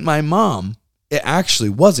wasn't my mom. it actually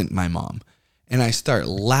wasn't my mom. And I start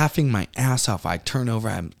laughing my ass off. I turn over,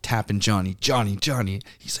 I'm tapping Johnny.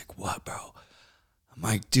 He's like, what, bro? I'm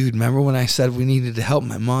like, dude, remember when I said we needed to help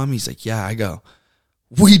my mom? He's like, yeah. I go,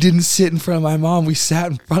 we didn't sit in front of my mom. We sat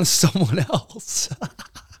in front of someone else.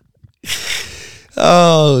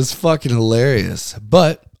 Oh, it was fucking hilarious.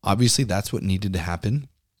 But obviously that's what needed to happen.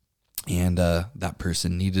 And that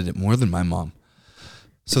person needed it more than my mom.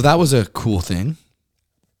 So that was a cool thing.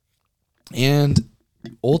 And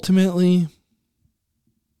ultimately,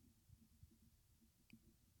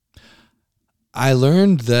 I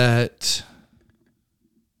learned that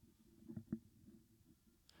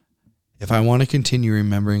if I want to continue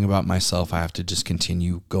remembering about myself, I have to just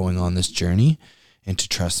continue going on this journey and to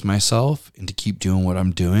trust myself and to keep doing what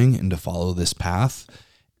I'm doing and to follow this path.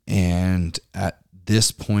 And at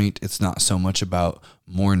this point, it's not so much about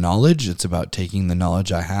more knowledge. It's about taking the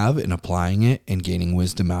knowledge I have and applying it and gaining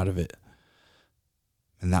wisdom out of it.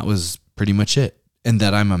 And that was pretty much it. And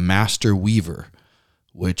that I'm a master weaver,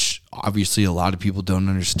 which obviously a lot of people don't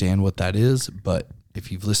understand what that is. But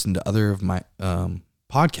if you've listened to other of my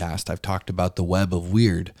podcast, I've talked about the web of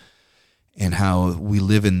weird and how we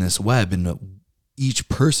live in this web, and each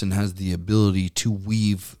person has the ability to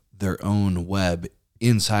weave their own web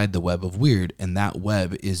inside the web of weird, and that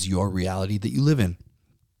web is your reality that you live in.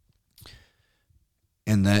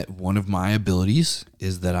 And that one of my abilities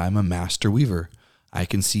is that I'm a master weaver. I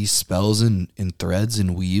can see spells and threads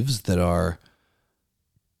and weaves that are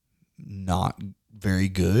not very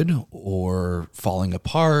good or falling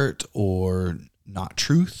apart or not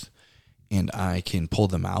truth, and I can pull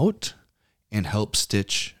them out and help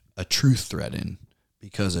stitch a truth thread in,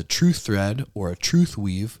 because a truth thread or a truth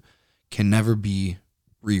weave can never be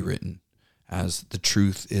rewritten, as the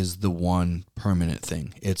truth is the one permanent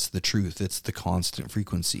thing. It's the truth. It's the constant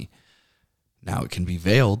frequency. Now it can be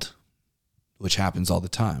veiled, which happens all the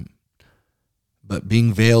time, but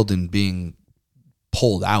being veiled and being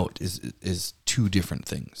pulled out is two different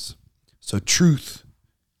things. So truth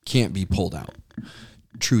can't be pulled out.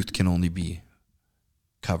 Truth can only be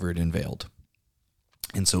covered and veiled.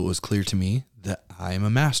 And so it was clear to me that I am a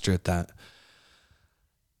master at that.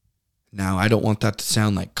 Now, I don't want that to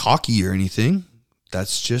sound like cocky or anything.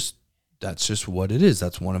 That's just what it is.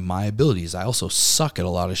 That's one of my abilities. I also suck at a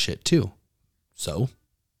lot of shit too. So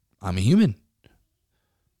I'm a human.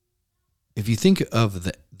 If you think of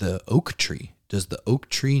the oak tree, does the oak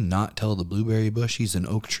tree not tell the blueberry bush he's an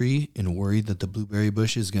oak tree and worried that the blueberry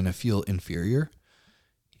bush is going to feel inferior?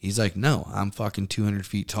 He's like, no, I'm fucking 200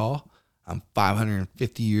 feet tall. I'm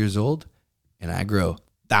 550 years old, and I grow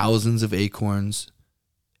thousands of acorns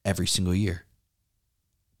every single year.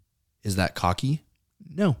 Is that cocky?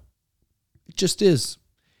 No, it just is.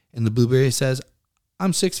 And the blueberry says,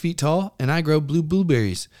 I'm 6 feet tall, and I grow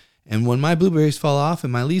blueberries. And when my blueberries fall off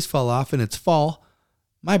and my leaves fall off and it's fall,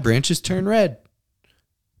 my branches turn red.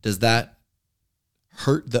 Does that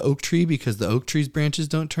hurt the oak tree because the oak tree's branches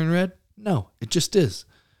don't turn red? No, it just is.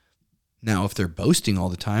 Now, if they're boasting all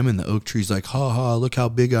the time and the oak tree's like, ha ha, look how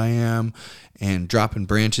big I am, and dropping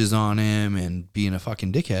branches on him and being a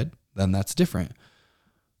fucking dickhead, then that's different,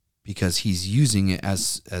 because he's using it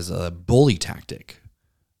as a bully tactic.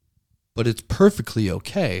 But it's perfectly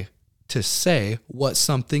okay to say what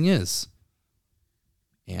something is.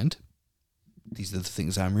 And these are the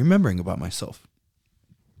things I'm remembering about myself.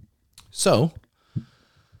 So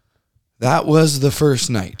that was the first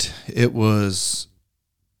night. It was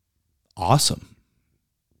awesome.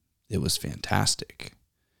 It was fantastic.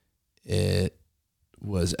 It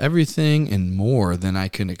was everything and more than I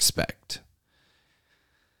can expect.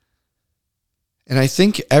 And I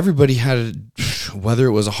think everybody had, whether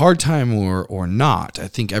it was a hard time or not, I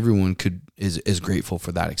think everyone is grateful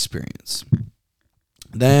for that experience.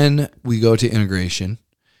 Then we go to integration,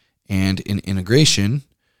 and in integration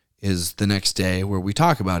is the next day where we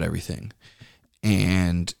talk about everything.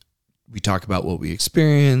 And we talk about what we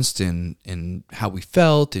experienced and how we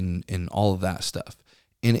felt and all of that stuff.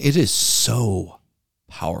 And it is so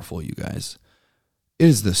powerful, you guys. It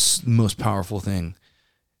is the most powerful thing.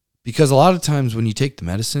 Because a lot of times when you take the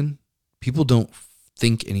medicine, people don't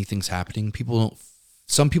think anything's happening.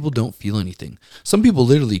 Some people don't feel anything. Some people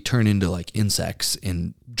literally turn into like insects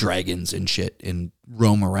and dragons and shit and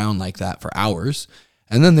roam around like that for hours.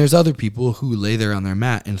 And then there's other people who lay there on their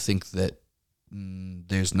mat and think that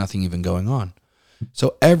there's nothing even going on.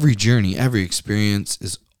 So every journey, every experience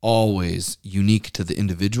is always unique to the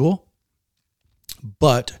individual.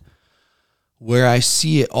 But where I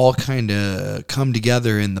see it all kind of come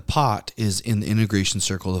together in the pot is in the integration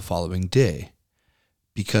circle the following day.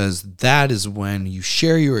 because that is when you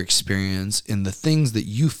share your experience, and the things that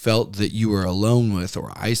you felt that you were alone with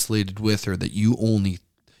or isolated with, or that you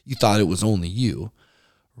thought it was only you,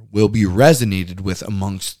 will be resonated with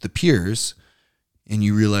amongst the peers, and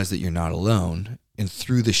you realize that you're not alone. And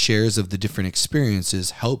through the shares of the different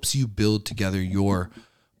experiences helps you build together your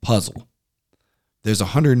puzzle. There's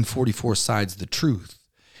 144 sides of the truth.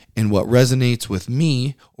 And what resonates with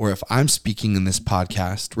me, or if I'm speaking in this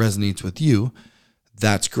podcast, resonates with you,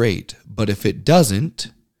 that's great. But if it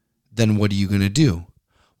doesn't, then what are you going to do?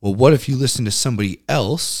 Well, what if you listen to somebody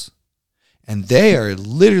else and they are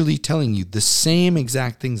literally telling you the same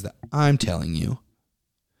exact things that I'm telling you,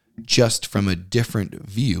 just from a different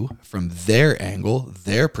view, from their angle,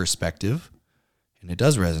 their perspective, and it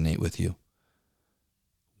does resonate with you?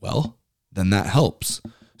 Well, then that helps.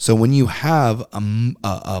 So when you have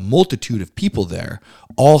a multitude of people there,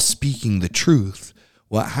 all speaking the truth,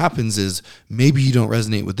 what happens is maybe you don't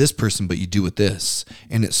resonate with this person, but you do with this,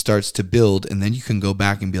 and it starts to build, and then you can go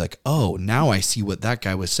back and be like, oh, now I see what that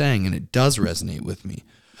guy was saying, and it does resonate with me.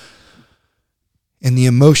 And the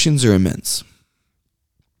emotions are immense.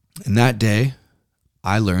 And that day,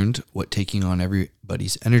 I learned what taking on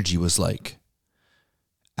everybody's energy was like.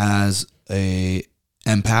 As a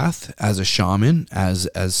empath, as a shaman, as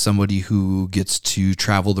somebody who gets to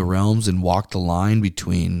travel the realms and walk the line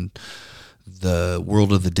between the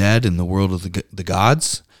world of the dead and the world of the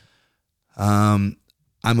gods, I'm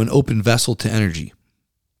an open vessel to energy.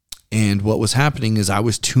 And what was happening is I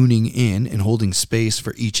was tuning in and holding space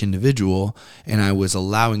for each individual, and I was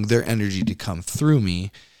allowing their energy to come through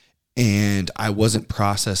me, and I wasn't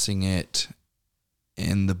processing it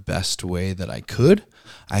in the best way that I could.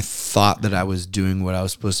 I thought that I was doing what I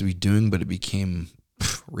was supposed to be doing, but it became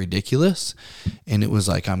ridiculous. And it was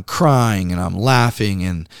like I'm crying and I'm laughing,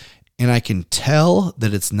 and I can tell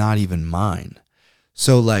that it's not even mine.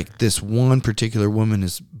 So like this one particular woman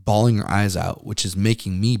is bawling her eyes out, which is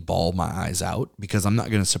making me bawl my eyes out, because I'm not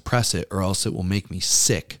going to suppress it or else it will make me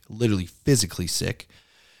sick, literally physically sick.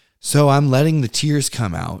 So I'm letting the tears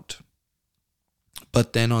come out.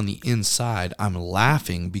 But then on the inside, I'm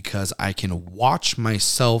laughing because I can watch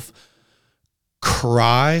myself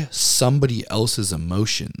cry somebody else's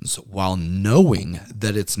emotions while knowing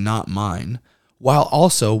that it's not mine, while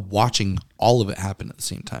also watching all of it happen at the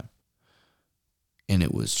same time. And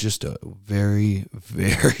it was just a very,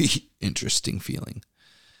 very interesting feeling.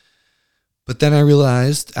 But then I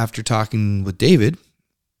realized after talking with David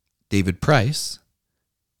Price,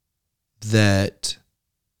 that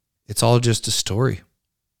it's all just a story.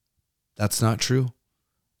 That's not true.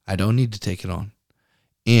 I don't need to take it on.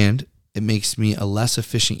 And it makes me a less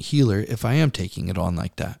efficient healer if I am taking it on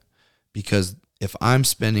like that. Because if I'm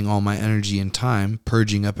spending all my energy and time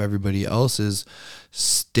purging up everybody else's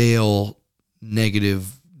stale,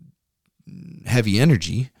 negative, heavy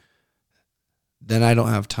energy, then I don't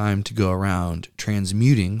have time to go around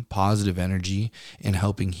transmuting positive energy and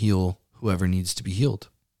helping heal whoever needs to be healed.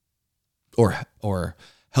 Or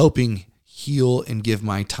helping heal and give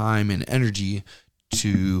my time and energy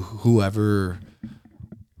to whoever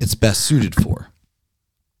it's best suited for.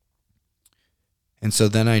 And so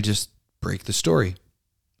then I just break the story.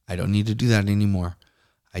 I don't need to do that anymore.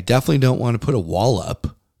 I definitely don't want to put a wall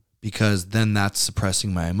up, because then that's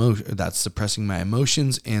suppressing my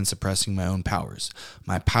emotions and suppressing my own powers.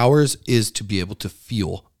 My powers is to be able to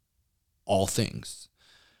feel all things,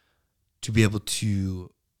 to be able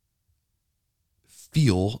to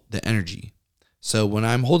feel the energy. So when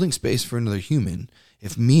I'm holding space for another human,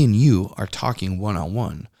 if me and you are talking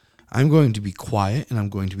one-on-one, I'm going to be quiet and I'm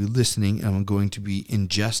going to be listening and I'm going to be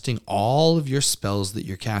ingesting all of your spells that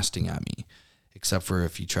you're casting at me, except for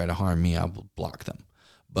if you try to harm me, I will block them.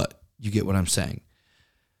 But you get what I'm saying.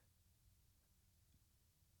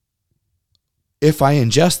 If I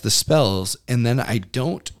ingest the spells and then I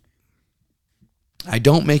don't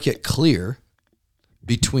make it clear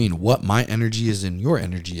between what my energy is and your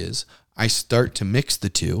energy is, I start to mix the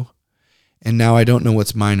two, and now I don't know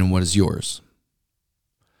what's mine and what is yours.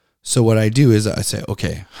 So what I do is I say,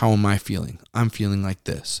 okay, how am I feeling? I'm feeling like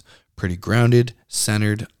this. Pretty grounded,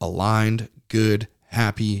 centered, aligned, good,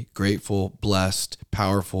 happy, grateful, blessed,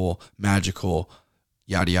 powerful, magical,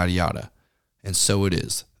 yada, yada, yada. And so it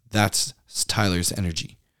is. That's Tyler's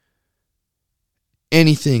energy.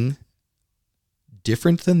 Anything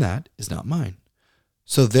different than that is not mine.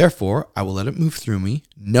 So therefore, I will let it move through me,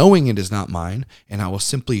 knowing it is not mine, and I will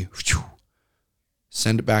simply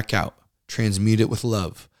send it back out, transmute it with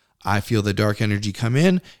love. I feel the dark energy come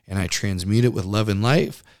in, and I transmute it with love and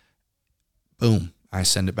life. Boom, I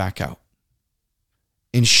send it back out.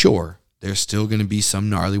 And sure, There's still going to be some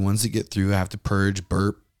gnarly ones that get through. I have to purge,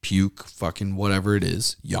 burp, puke, fucking whatever it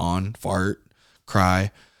is, yawn, fart,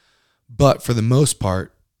 cry. But for the most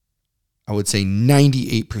part, I would say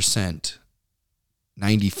 98%,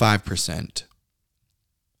 95%,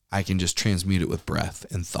 I can just transmute it with breath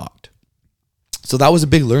and thought. So that was a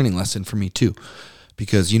big learning lesson for me too.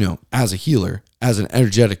 Because, as a healer, as an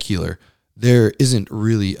energetic healer, there isn't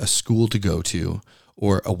really a school to go to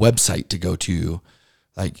or a website to go to.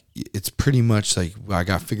 Like, it's pretty much like I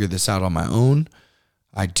got to figure this out on my own.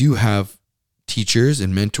 I do have teachers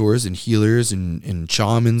and mentors and healers and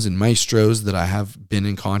shamans and maestros that I have been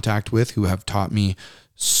in contact with who have taught me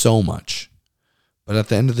so much. But at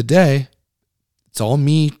the end of the day, it's all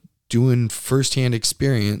me doing firsthand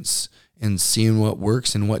experience and seeing what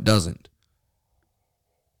works and what doesn't.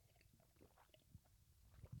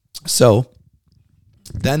 So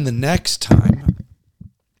then the next time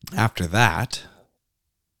after that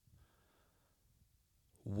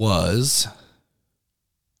was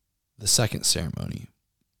the second ceremony.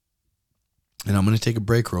 And I'm going to take a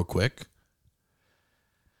break real quick.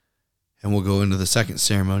 And we'll go into the second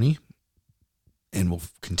ceremony. And we'll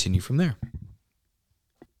continue from there.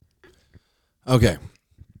 Okay.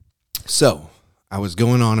 So I was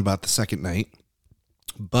going on about the second night.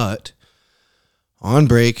 But on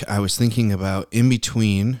break, I was thinking about in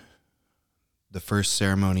between the first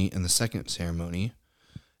ceremony and the second ceremony.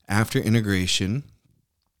 After integration,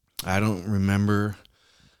 I don't even remember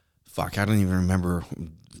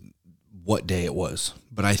what day it was,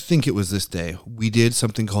 but I think it was this day. We did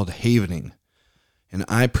something called havening, and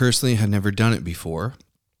I personally had never done it before,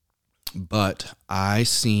 but I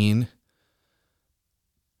seen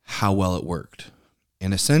how well it worked.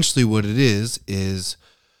 And essentially what it is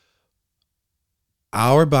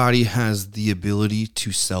our body has the ability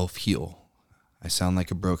to self-heal. I sound like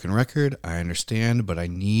a broken record, I understand, but I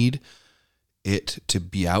need it to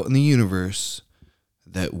be out in the universe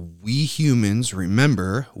that we humans,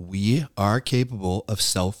 remember, we are capable of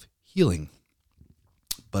self-healing.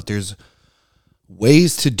 But there's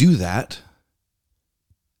ways to do that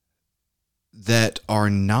are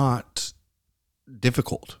not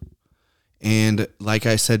difficult. And like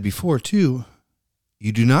I said before too,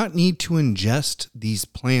 you do not need to ingest these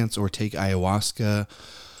plants or take ayahuasca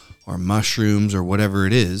or mushrooms or whatever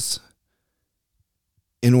it is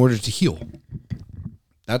in order to heal.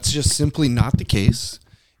 That's just simply not the case.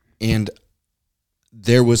 And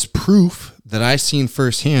there was proof that I seen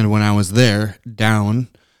firsthand when I was there down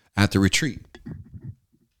at the retreat.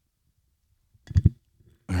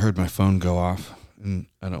 I heard my phone go off and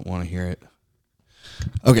I don't want to hear it.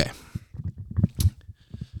 Okay.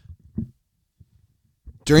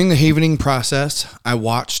 During the havening process, I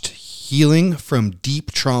watched healing from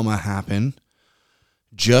deep trauma happen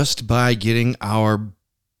just by getting our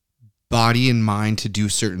body and mind to do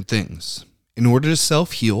certain things. In order to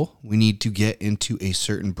self-heal, we need to get into a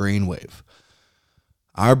certain brain wave.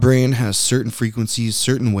 Our brain has certain frequencies,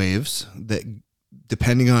 certain waves that,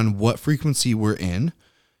 depending on what frequency we're in,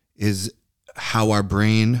 is how our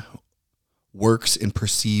brain works and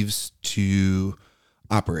perceives to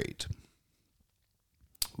operate.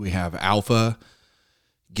 We have alpha,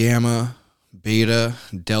 gamma, beta,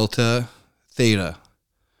 delta, theta.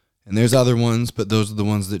 And there's other ones, but those are the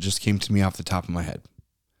ones that just came to me off the top of my head.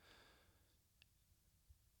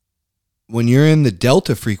 When you're in the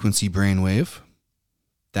delta frequency brainwave,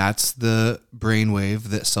 that's the brainwave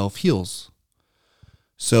that self-heals.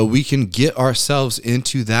 So we can get ourselves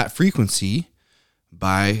into that frequency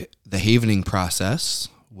by the havening process,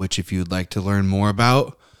 which if you'd like to learn more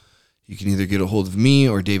about, you can either get a hold of me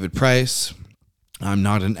or David Price. I'm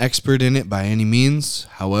not an expert in it by any means.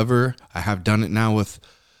 However, I have done it now with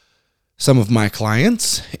some of my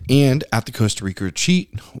clients and at the Costa Rica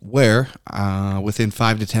retreat where within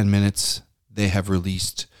 5 to 10 minutes, they have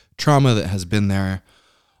released trauma that has been there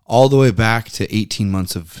all the way back to 18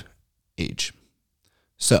 months of age.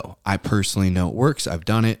 So I personally know it works. I've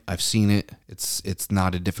done it. I've seen it. It's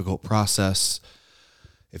not a difficult process.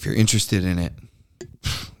 If you're interested in it,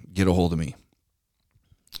 get a hold of me.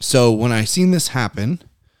 So when I seen this happen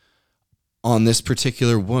on this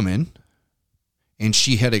particular woman, and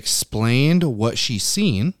she had explained what she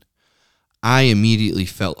seen, I immediately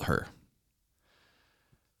felt her.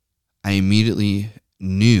 I immediately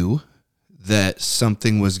knew that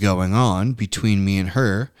something was going on between me and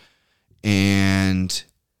her, and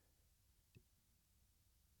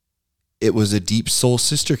it was a deep soul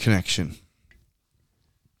sister connection.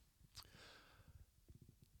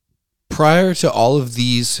 Prior to all of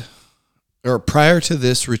these, or prior to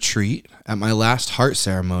this retreat, at my last heart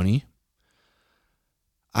ceremony,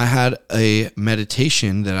 I had a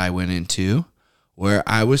meditation that I went into where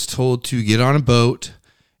I was told to get on a boat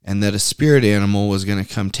and that a spirit animal was going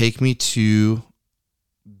to come take me to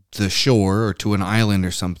the shore or to an island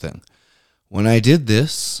or something. When I did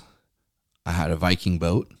this, I had a Viking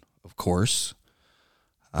boat, of course.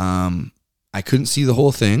 I couldn't see the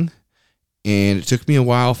whole thing, and it took me a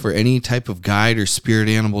while for any type of guide or spirit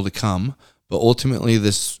animal to come, but ultimately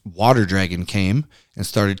this water dragon came and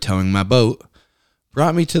started towing my boat,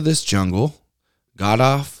 brought me to this jungle, got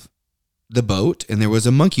off the boat, and there was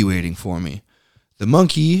a monkey waiting for me. The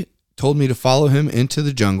monkey told me to follow him into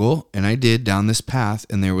the jungle, and I did, down this path,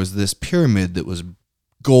 and there was this pyramid that was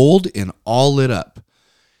gold and all lit up.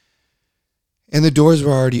 And the doors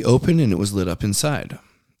were already open, and it was lit up inside.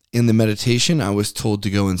 In the meditation, I was told to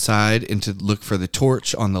go inside and to look for the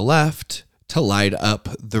torch on the left to light up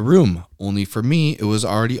the room. Only for me, it was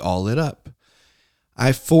already all lit up.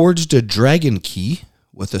 I forged a dragon key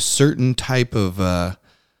with a certain type of,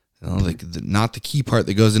 not the key part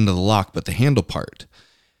that goes into the lock, but the handle part,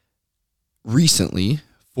 recently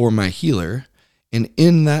for my healer. And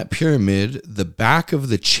in that pyramid, the back of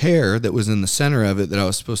the chair that was in the center of it that I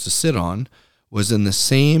was supposed to sit on was in the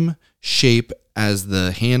same shape as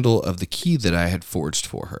the handle of the key that I had forged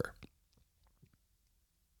for her.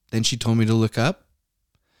 Then she told me to look up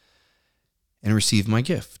and receive my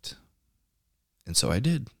gift. And so I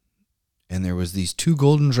did. And there was these 2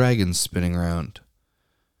 golden dragons spinning around.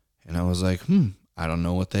 And I was like, I don't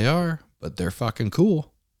know what they are, but they're fucking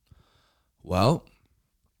cool. Well,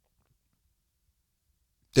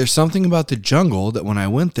 there's something about the jungle that when I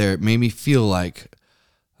went there, it made me feel like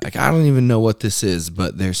I don't even know what this is,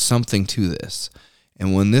 but there's something to this.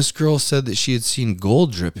 And when this girl said that she had seen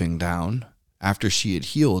gold dripping down after she had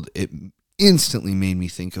healed, it instantly made me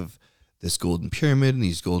think of this golden pyramid and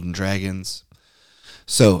these golden dragons.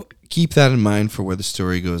 So keep that in mind for where the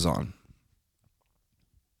story goes on.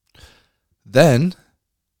 Then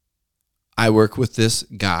I work with this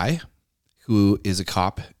guy who is a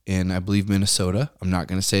cop in, I believe, Minnesota. I'm not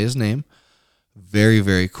going to say his name. Very,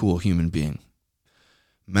 very cool human being.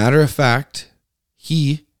 Matter of fact,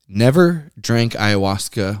 he never drank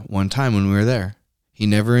ayahuasca one time when we were there. He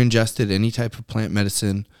never ingested any type of plant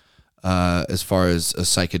medicine as far as a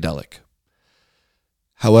psychedelic.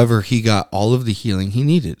 However, he got all of the healing he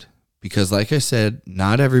needed because, like I said,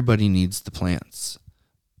 not everybody needs the plants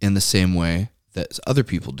in the same way that other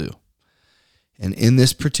people do. And in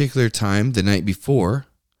this particular time, the night before,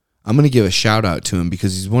 I'm going to give a shout out to him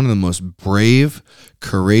because he's one of the most brave,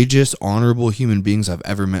 courageous, honorable human beings I've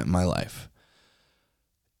ever met in my life.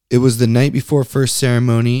 It was the night before first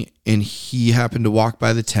ceremony, and he happened to walk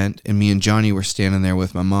by the tent, and me and Johnny were standing there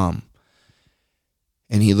with my mom.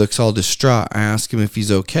 And he looks all distraught. I ask him if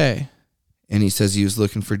he's okay, and he says he was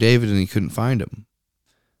looking for David and he couldn't find him.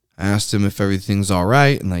 I asked him if everything's all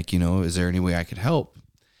right, and is there any way I could help?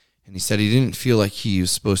 And he said he didn't feel like he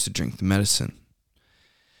was supposed to drink the medicine.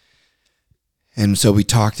 And so we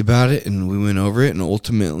talked about it and we went over it, and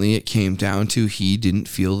ultimately it came down to he didn't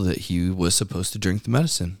feel that he was supposed to drink the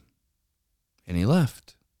medicine. And he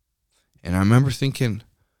left. And I remember thinking,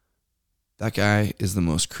 that guy is the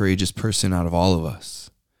most courageous person out of all of us.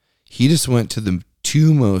 He just went to the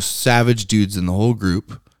 2 most savage dudes in the whole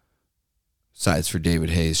group, besides for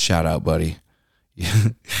David Hayes. Shout out, buddy.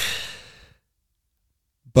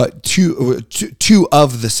 But two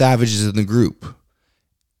of the savages in the group,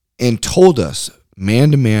 and told us,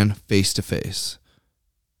 man to man, face to face,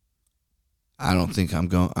 I'm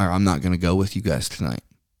not going to go with you guys tonight.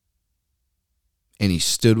 And he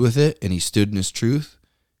stood with it, and he stood in his truth,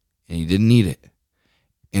 and he didn't need it.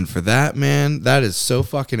 And for that, man, that is so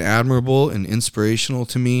fucking admirable and inspirational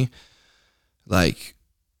to me.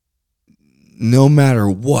 No matter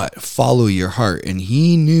what, follow your heart. And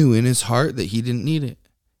he knew in his heart that he didn't need it.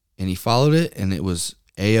 And he followed it, and it was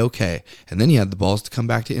A-okay. And then he had the balls to come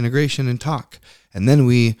back to integration and talk. And then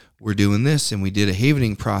we were doing this, and we did a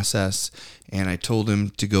havening process, and I told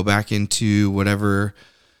him to go back into whatever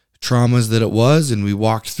traumas that it was, and we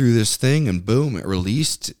walked through this thing, and boom, it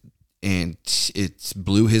released, and it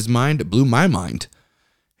blew his mind. It blew my mind.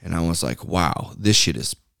 And I was like, wow, this shit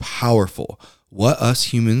is powerful. What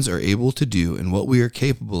us humans are able to do and what we are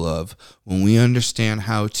capable of when we understand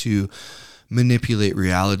how to manipulate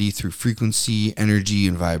reality through frequency, energy,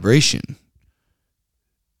 and vibration.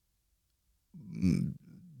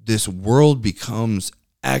 This world becomes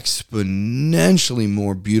exponentially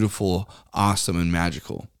more beautiful, awesome, and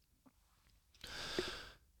magical.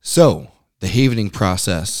 So, the havening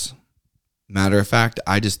process. Matter of fact,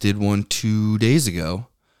 I just did one 2 days ago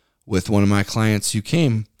with one of my clients who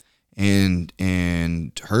came, and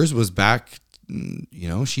hers was back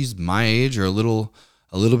she's my age or a little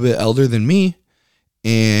bit elder than me.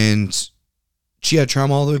 And she had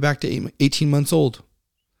trauma all the way back to 18 months old.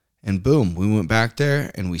 And boom, we went back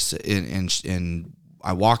there and and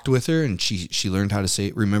I walked with her, and she learned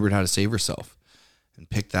remembered how to save herself, and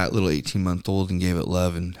picked that little 18-month-old and gave it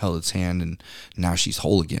love and held its hand, and now she's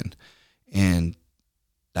whole again. And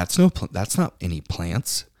that's not any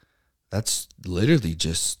plants. That's literally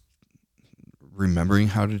just remembering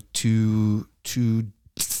how to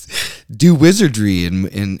do wizardry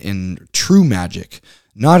and true magic,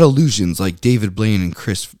 not illusions like David Blaine and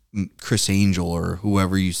Chris Angel or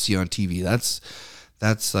whoever you see on TV.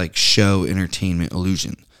 That's like show entertainment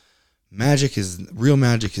illusion. Real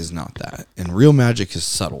magic is not that. And real magic is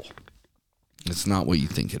subtle. It's not what you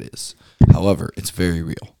think it is. However, it's very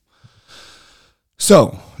real.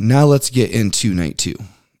 So now let's get into night 2.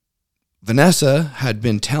 Vanessa had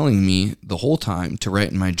been telling me the whole time to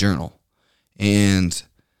write in my journal. And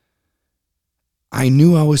I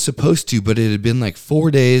knew I was supposed to, but it had been like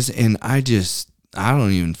 4 days, and I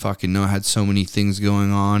don't even fucking know. I had so many things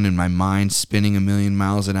going on and my mind spinning a million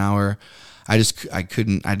miles an hour. I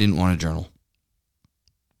didn't want to journal.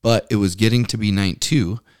 But it was getting to be night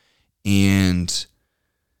 2, and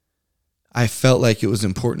I felt like it was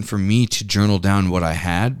important for me to journal down what I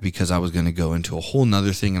had, because I was going to go into a whole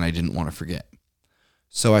nother thing and I didn't want to forget.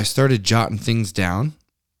 So I started jotting things down.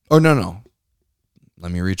 Oh, no.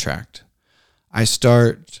 Let me retract. I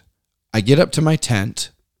get up to my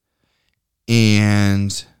tent,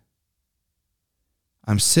 and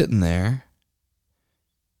I'm sitting there,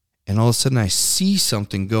 and all of a sudden I see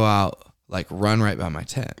something go out, like run right by my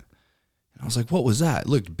tent. And I was like, what was that? It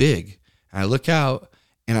looked big. And I look out,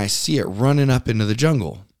 and I see it running up into the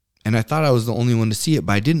jungle. And I thought I was the only one to see it,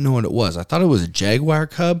 but I didn't know what it was. I thought it was a jaguar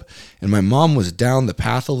cub, and my mom was down the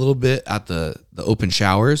path a little bit at the open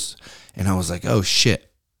showers. And I was like, oh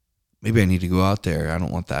shit, maybe I need to go out there. I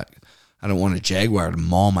don't want that. I don't want a jaguar to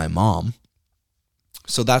maul my mom.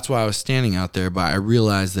 So that's why I was standing out there, but I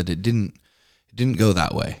realized that it didn't go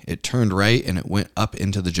that way. It turned right and it went up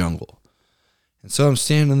into the jungle. And so I'm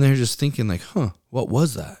standing there just thinking like, what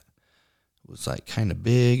was that? It was like kind of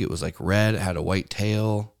big. It was like red. It had a white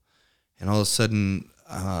tail. And all of a sudden,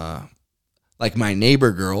 like my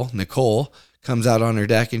neighbor girl, Nicole, comes out on her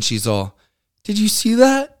deck and she's all, did you see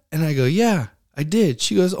that? And I go, yeah, I did.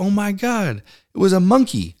 She goes, oh my God, it was a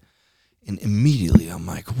monkey. And immediately I'm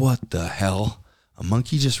like, what the hell? A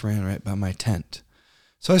monkey just ran right by my tent.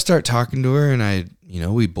 So I start talking to her, and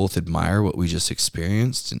we both admire what we just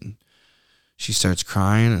experienced, and she starts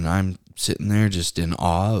crying, and I'm sitting there just in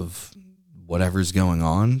awe of whatever's going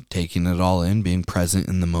on, taking it all in, being present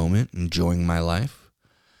in the moment, enjoying my life.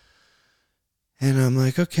 And I'm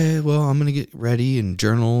like, okay, well, I'm going to get ready and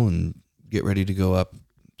journal and get ready to go up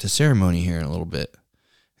to ceremony here in a little bit.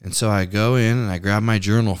 And so I go in and I grab my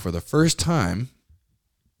journal for the first time,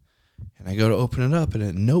 and I go to open it up, and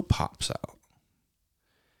a note pops out.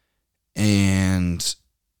 And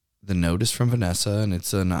the note is from Vanessa, and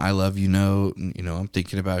it's an I love you note. And, I'm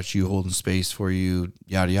thinking about you, holding space for you,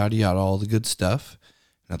 yada, yada, yada, all the good stuff.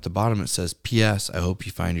 And at the bottom it says, P.S. I hope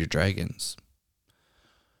you find your dragons.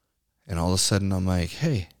 And all of a sudden I'm like,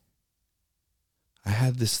 hey, I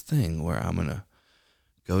had this thing where I'm going to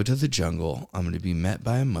go to the jungle. I'm going to be met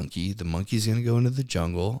by a monkey. The monkey's going to go into the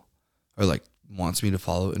jungle, or like wants me to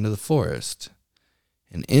follow it into the forest.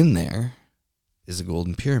 And in there is a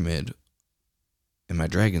golden pyramid, and my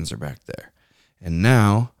dragons are back there. And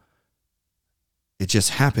now it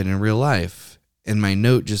just happened in real life, and my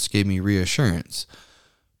note just gave me reassurance.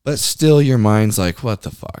 But still your mind's like, what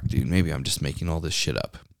the fuck, dude? Maybe I'm just making all this shit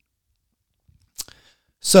up.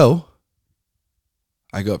 So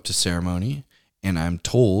I go up to ceremony, and I'm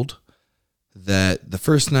told that the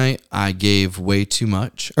first night I gave way too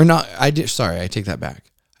much. Or not, I take that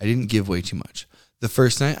back. I didn't give way too much. The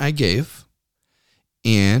first night I gave,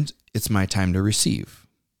 and it's my time to receive.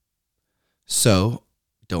 So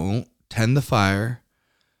don't tend the fire,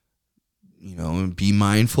 and be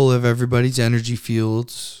mindful of everybody's energy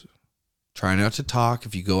fields. Try not to talk.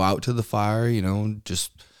 If you go out to the fire,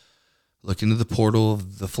 just look into the portal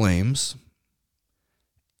of the flames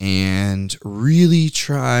and really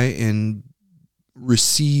try and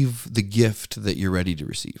receive the gift that you're ready to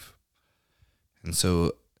receive. And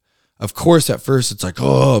so, of course, at first it's like,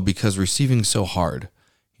 because receiving is so hard,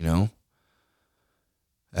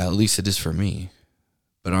 At least it is for me.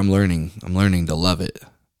 But I'm learning to love it.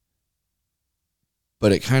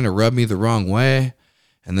 But it kind of rubbed me the wrong way.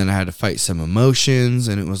 And then I had to fight some emotions,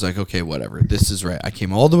 and it was like, okay, whatever. This is right. I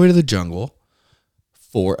came all the way to the jungle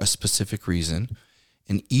for a specific reason.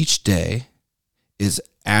 And each day is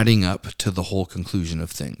adding up to the whole conclusion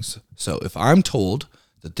of things. So if I'm told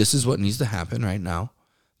that this is what needs to happen right now,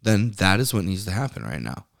 then that is what needs to happen right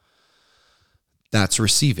now. That's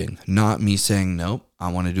receiving, not me saying, nope,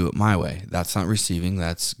 I want to do it my way. That's not receiving.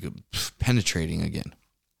 That's penetrating again.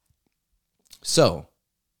 So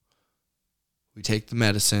we take the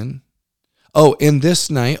medicine. Oh, and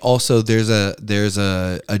this night also there's a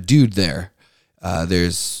dude there.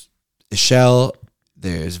 There's Ishel,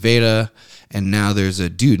 there's Veda, and now there's a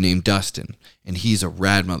dude named Dustin, and he's a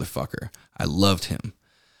rad motherfucker. I loved him.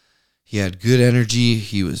 He had good energy.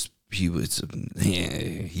 He has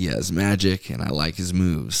magic, and I like his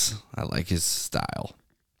moves. I like his style.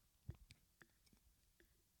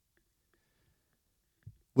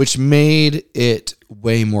 Which made it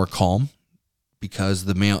way more calm because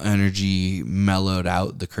the male energy mellowed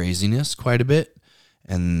out the craziness quite a bit.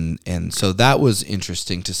 And so that was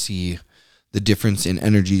interesting to see the difference in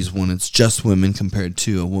energies when it's just women compared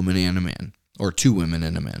to a woman and a man, or two women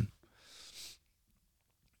and a man.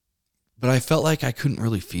 But I felt like I couldn't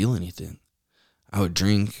really feel anything. I would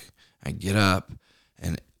drink, I'd get up,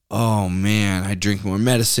 and oh man, I'd drink more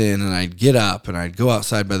medicine, and I'd get up, and I'd go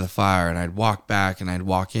outside by the fire, and I'd walk back, and I'd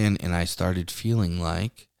walk in, and I started feeling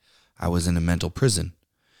like I was in a mental prison.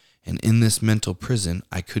 And in this mental prison,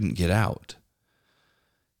 I couldn't get out.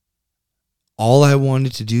 All I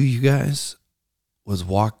wanted to do, you guys, was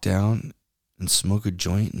walk down and smoke a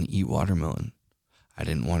joint and eat watermelon. I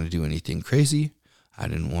didn't want to do anything crazy. I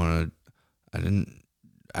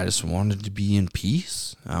just wanted to be in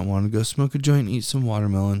peace. I wanted to go smoke a joint and eat some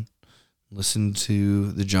watermelon, listen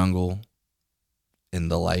to the jungle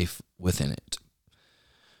and the life within it.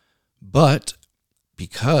 But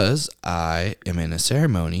because I am in a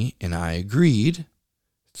ceremony and I agreed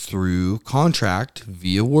through contract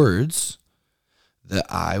via words that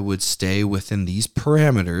I would stay within these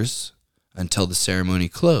parameters until the ceremony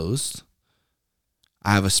closed,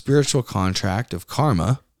 I have a spiritual contract of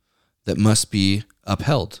karma that must be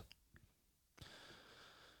upheld.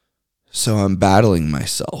 So I'm battling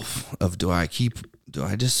myself of do I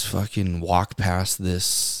just fucking walk past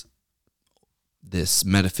this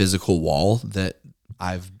metaphysical wall that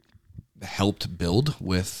I've helped build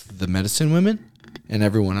with the medicine women and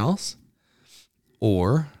everyone else?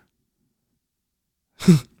 Or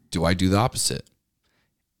do I do the opposite?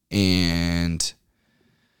 And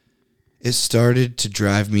it started to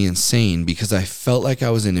drive me insane because I felt like I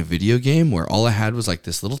was in a video game where all I had was like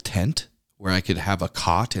this little tent where I could have a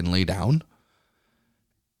cot and lay down.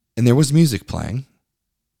 And there was music playing.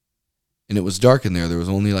 And it was dark in there. There was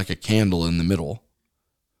only like a candle in the middle.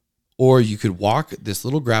 Or you could walk this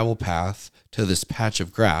little gravel path to this patch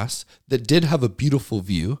of grass that did have a beautiful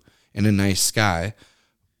view and a nice sky,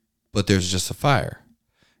 but there's just a fire.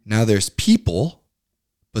 Now there's people,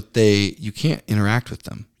 but you can't interact with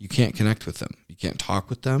them. You can't connect with them. You can't talk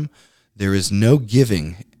with them. There is no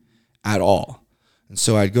giving at all. And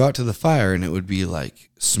so I'd go out to the fire and it would be like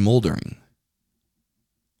smoldering.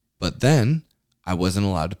 But then I wasn't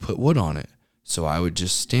allowed to put wood on it. So I would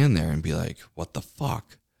just stand there and be like, what the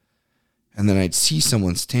fuck? And then I'd see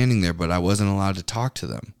someone standing there, but I wasn't allowed to talk to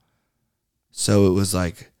them. So it was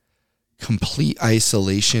like complete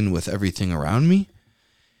isolation with everything around me.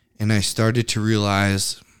 And I started to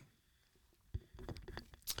realize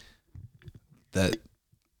that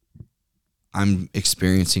I'm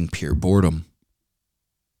experiencing pure boredom.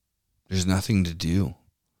 There's nothing to do.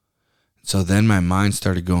 So then my mind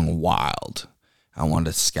started going wild. I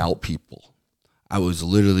wanted to scalp people. I was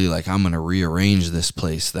literally like, I'm going to rearrange this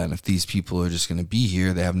place then. If these people are just going to be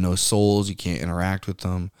here, they have no souls, you can't interact with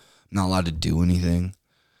them, I'm not allowed to do anything.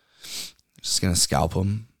 Just going to scalp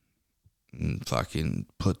them and fucking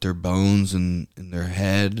put their bones and their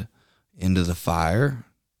head into the fire.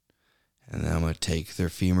 And then I'm going to take their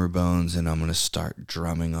femur bones and I'm going to start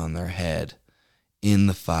drumming on their head in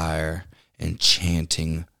the fire and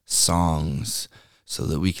chanting songs so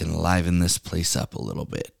that we can liven this place up a little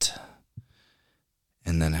bit.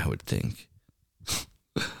 And then I would think,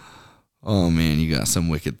 oh man, you got some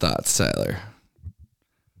wicked thoughts, Tyler.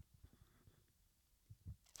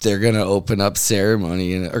 They're going to open up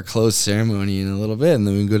ceremony or close ceremony in a little bit. And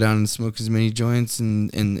then we can go down and smoke as many joints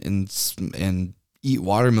and eat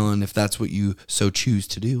watermelon if that's what you so choose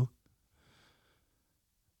to do.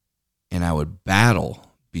 And I would battle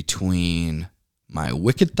between my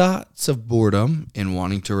wicked thoughts of boredom and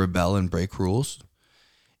wanting to rebel and break rules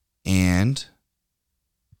and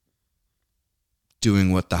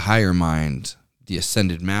doing what the higher mind, the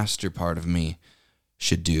ascended master part of me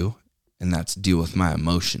should do, and that's deal with my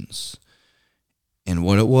emotions. And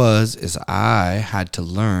what it was is I had to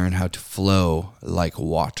learn how to flow like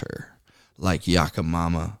water, like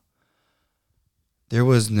Yacumama, there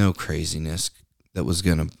was no craziness that was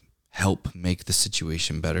going to help make the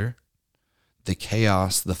situation better. The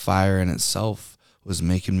chaos, the fire in itself was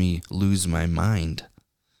making me lose my mind.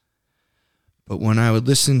 But when I would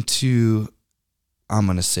listen to, I'm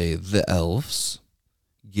going to say, the elves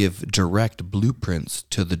give direct blueprints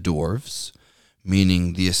to the dwarves,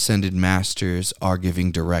 meaning the ascended masters are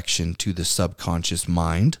giving direction to the subconscious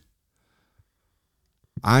mind,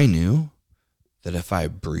 I knew that if I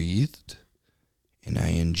breathed and I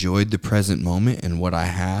enjoyed the present moment and what I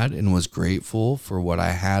had and was grateful for what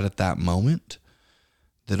I had at that moment,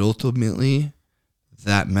 that ultimately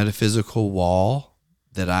that metaphysical wall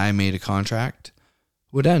that I made a contract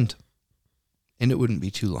would end, and it wouldn't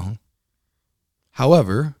be too long.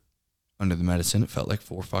 However, under the medicine, it felt like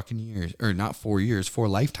 4 fucking years, or not 4 years, 4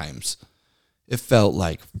 lifetimes. It felt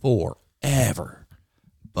like forever,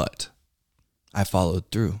 but I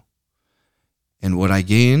followed through. And what I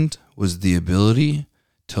gained was the ability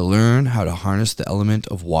to learn how to harness the element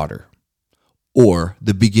of water, or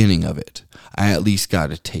the beginning of it. I at least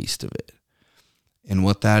got a taste of it. And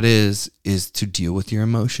what that is to deal with your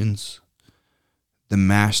emotions, the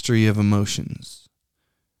mastery of emotions.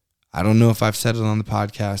 I don't know if I've said it on the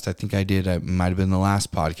podcast. I think I did. It might have been the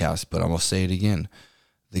last podcast, but I'm going to say it again.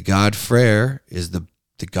 The god Freyr is the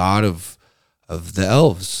god of the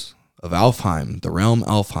elves, of Alfheim, the realm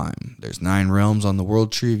Alfheim. There's 9 realms on the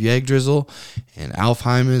world tree of Yggdrasil, and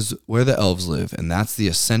Alfheim is where the elves live, and that's the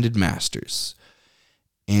ascended masters.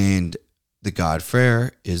 And the god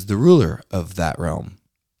Freyr is the ruler of that realm.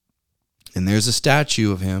 And there's a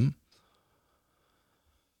statue of him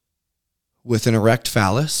with an erect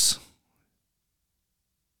phallus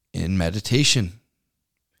in meditation.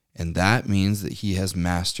 And that means that he has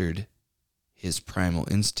mastered his primal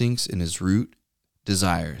instincts and his root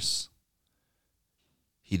desires.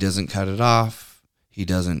 He doesn't cut it off. He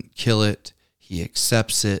doesn't kill it. He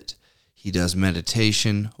accepts it. He does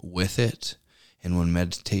meditation with it. And when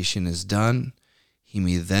meditation is done, he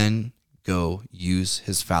may then go use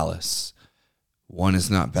his phallus. One is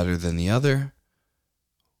not better than the other.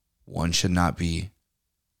 One should not be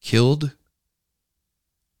killed,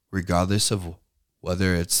 regardless of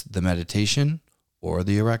whether it's the meditation or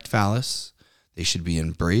the erect phallus. They should be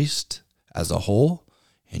embraced as a whole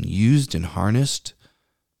and used and harnessed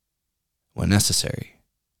when necessary.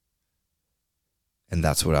 And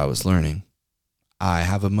that's what I was learning. I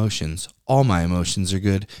have emotions. All my emotions are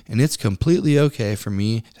good, and it's completely okay for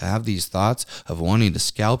me to have these thoughts of wanting to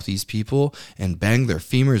scalp these people and bang their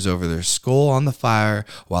femurs over their skull on the fire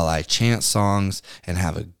while I chant songs and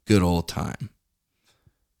have a good old time.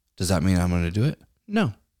 Does that mean I'm going to do it?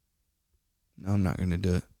 No. No, I'm not going to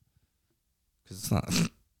do it. Because it's not,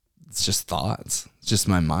 it's just thoughts. It's just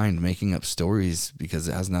my mind making up stories because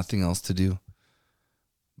it has nothing else to do.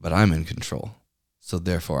 But I'm in control. So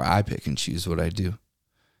therefore, I pick and choose what I do.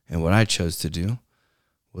 And what I chose to do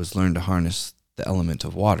was learn to harness the element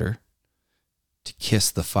of water to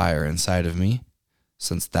kiss the fire inside of me,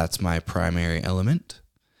 since that's my primary element.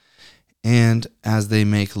 And as they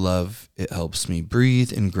make love, it helps me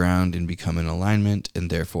breathe and ground and become in alignment, and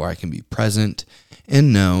therefore I can be present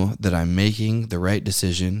and know that I'm making the right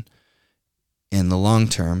decision in the long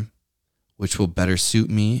term, which will better suit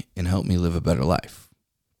me and help me live a better life.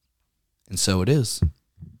 And so it is.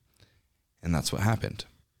 And that's what happened.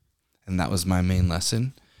 And that was my main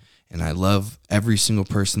lesson. And I love every single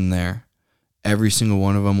person there. Every single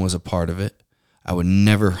one of them was a part of it. I would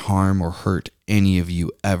never harm or hurt any of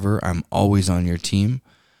you ever. I'm always on your team.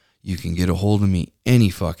 You can get a hold of me any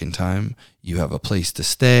fucking time. You have a place to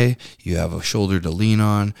stay. You have a shoulder to lean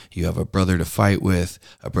on. You have a brother to fight with,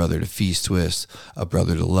 a brother to feast with, a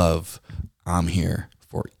brother to love. I'm here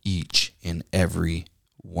for each and every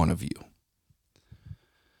one of you.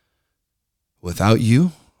 Without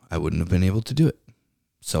you, I wouldn't have been able to do it.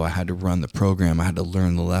 So I had to run the program. I had to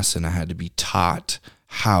learn the lesson. I had to be taught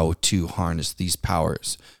how to harness these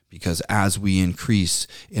powers. Because as we increase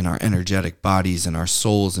in our energetic bodies and our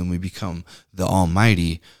souls and we become the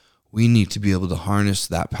Almighty, we need to be able to harness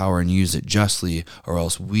that power and use it justly, or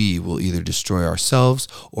else we will either destroy ourselves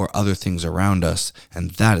or other things around us.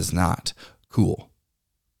 And that is not cool.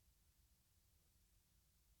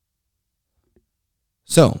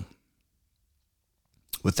 So,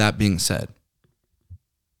 with that being said,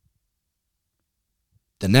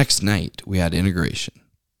 the next night we had integration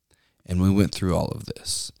and we went through all of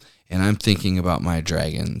this, and I'm thinking about my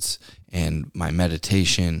dragons and my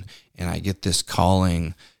meditation, and I get this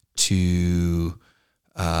calling to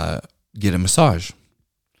get a massage.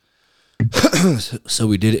 So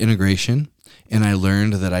we did integration, And I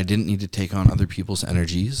learned that I didn't need to take on other people's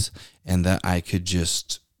energies, and that I could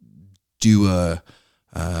just do a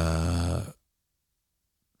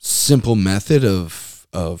simple method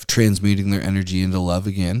of transmuting their energy into love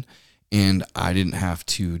again. And I didn't have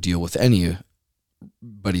to deal with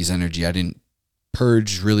anybody's energy. I didn't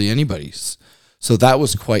purge really anybody's. So that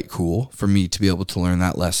was quite cool for me to be able to learn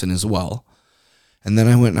that lesson as well. And then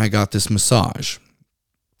I went and I got this massage.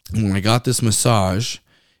 And when I got this massage,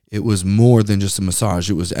 it was more than just a massage.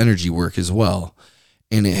 It was energy work as well.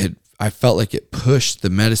 And I felt like it pushed the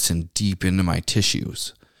medicine deep into my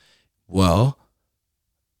tissues. Well,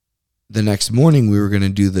 the next morning we were going to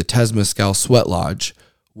do the Temazcal Sweat Lodge,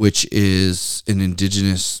 which is an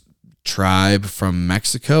indigenous tribe from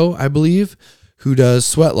Mexico, I believe, who does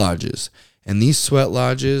sweat lodges. And these sweat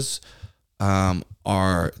lodges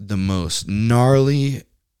are the most gnarly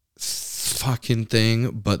fucking thing,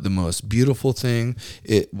 but the most beautiful thing.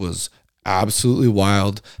 It was absolutely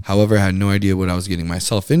wild. However, I had no idea what I was getting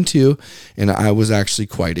myself into, and I was actually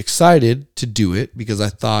quite excited to do it because I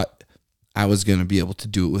thought I was going to be able to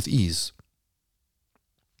do it with ease.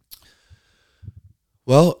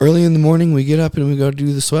 Well, early in the morning, we get up and we go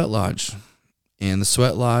do the sweat lodge. And the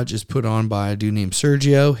sweat lodge is put on by a dude named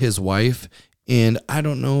Sergio, his wife, and I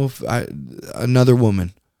don't know if another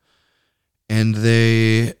woman. And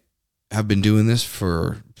they have been doing this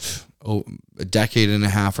for a decade and a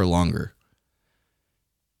half or longer.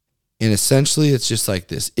 And essentially, it's just like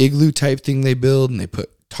this igloo type thing they build, and they put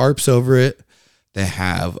tarps over it. They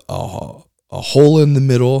have a hole in the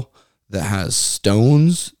middle that has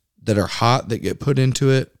stones that are hot that get put into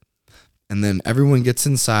it. And then everyone gets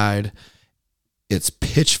inside. It's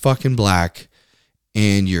pitch fucking black,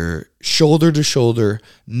 and you're shoulder to shoulder,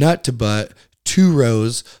 nut to butt, 2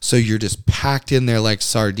 rows. So you're just packed in there like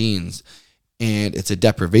sardines. And it's a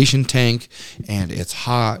deprivation tank, and it's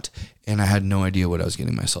hot, and I had no idea what I was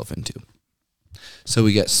getting myself into. So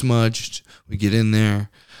we get smudged, we get in there,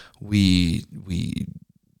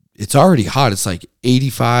 it's already hot. It's like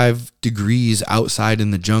 85 degrees outside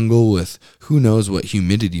in the jungle with who knows what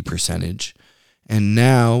humidity percentage. And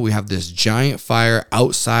now we have this giant fire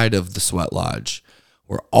outside of the sweat lodge.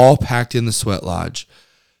 We're all packed in the sweat lodge.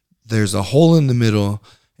 There's a hole in the middle,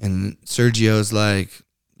 and Sergio's like,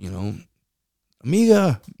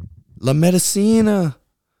 Amiga, la medicina.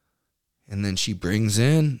 And then she brings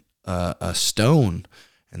in a stone.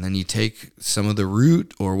 And then you take some of the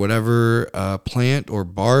root or whatever plant or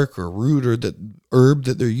bark or root or the herb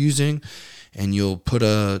that they're using, and you'll put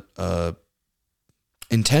a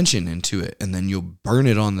intention into it, and then you'll burn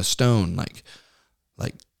it on the stone like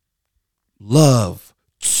love.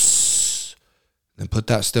 Then put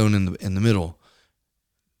that stone in the middle.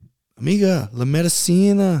 Amiga, la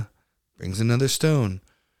medicina. Brings another stone.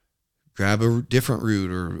 Grab a different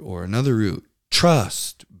root or another root.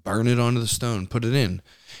 Trust. Burn it onto the stone. Put it in.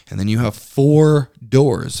 And then you have 4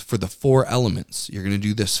 doors for the 4 elements. You're going to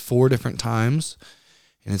do this 4 different times.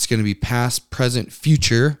 And it's going to be past, present,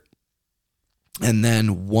 future. And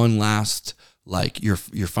then one last, like your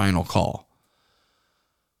final call.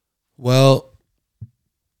 Well,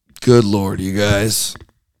 good Lord, you guys.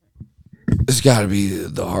 It's got to be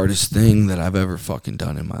the hardest thing that I've ever fucking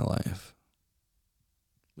done in my life.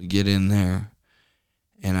 We get in there,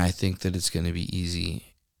 and I think that it's going to be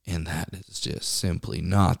easy. And that is just simply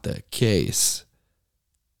not the case.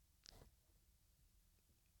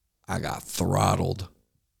 I got throttled.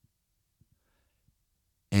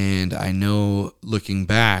 And I know looking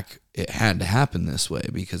back, it had to happen this way,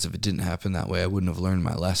 because if it didn't happen that way, I wouldn't have learned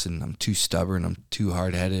my lesson. I'm too stubborn. I'm too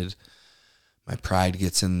hard-headed. My pride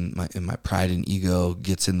gets my pride and ego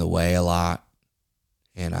gets in the way a lot.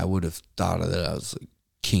 And I would have thought that I was like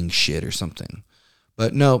king shit or something.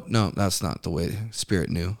 But no, that's not the way Spirit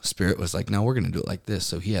knew. Spirit was like, no, we're going to do it like this.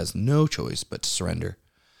 So he has no choice but to surrender.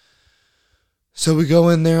 So we go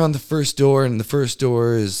in there on the first door, and the first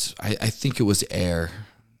door is, I think it was air.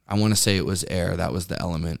 I want to say it was air. That was the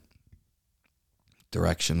element.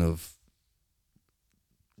 Direction of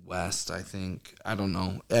west, I think. I don't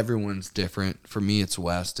know. Everyone's different. For me, it's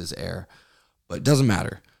west is air. But it doesn't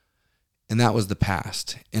matter. And that was the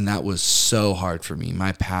past. And that was so hard for me.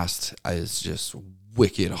 My past is just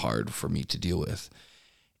wicked hard for me to deal with.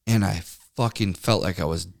 And I fucking felt like I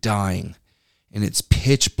was dying. And it's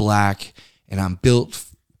pitch black. And I'm built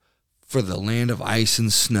for the land of ice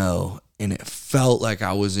and snow. And it felt like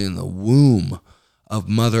I was in the womb of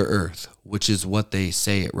Mother Earth, which is what they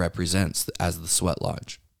say it represents as the sweat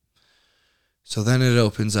lodge. So then it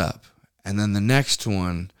opens up. And then the next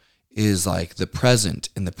one is like the present.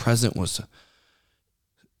 And the present was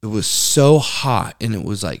it was so hot and it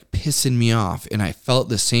was like pissing me off. And I felt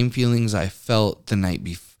the same feelings I felt the night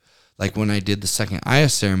before, like when I did the second Aya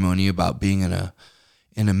ceremony, about being in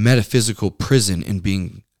a metaphysical prison and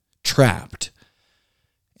being trapped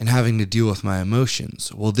and having to deal with my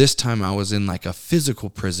emotions. Well, this time I was in like a physical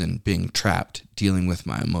prison, being trapped, dealing with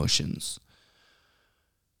my emotions.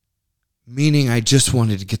 Meaning I just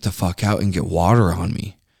wanted to get the fuck out and get water on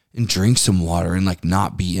me and drink some water and like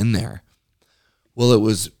not be in there. Well, it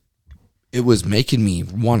was making me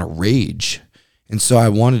want to rage. And so I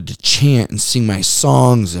wanted to chant and sing my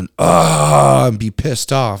songs and be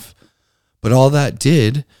pissed off. But all that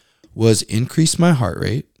did was increase my heart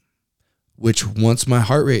rate, which once my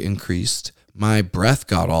heart rate increased, my breath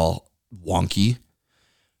got all wonky.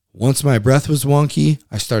 Once my breath was wonky,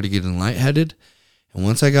 I started getting lightheaded. And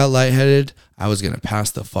once I got lightheaded, I was going to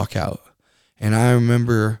pass the fuck out. And I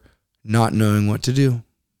remember not knowing what to do.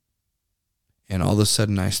 And all of a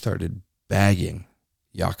sudden I started begging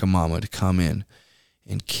Yacumama to come in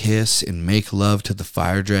and kiss and make love to the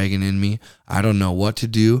fire dragon in me. I don't know what to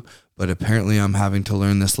do, but apparently I'm having to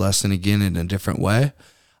learn this lesson again in a different way.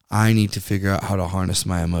 I need to figure out how to harness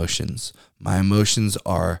my emotions. My emotions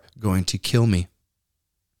are going to kill me.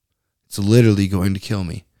 It's literally going to kill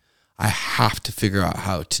me. I have to figure out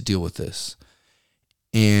how to deal with this.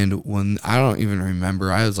 And when I don't even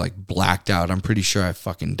remember, I was like blacked out. I'm pretty sure I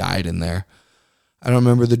fucking died in there. I don't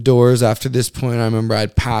remember the doors after this point. I remember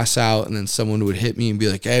I'd pass out and then someone would hit me and be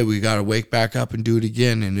like, hey, we got to wake back up and do it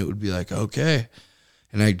again. And it would be like, okay.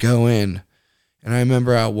 And I'd go in. And I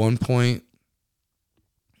remember at one point,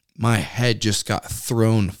 my head just got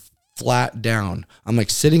thrown flat down. I'm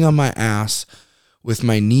like sitting on my ass with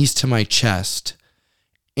my knees to my chest.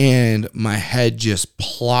 And my head just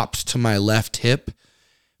plops to my left hip.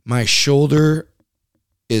 My shoulder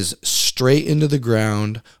is straight into the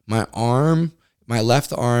ground. My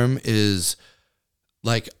left arm is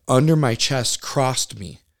like under my chest, crossed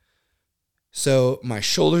me. So my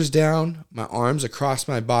shoulders down, my arms across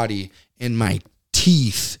my body, and my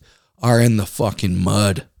teeth are in the fucking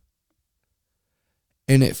mud.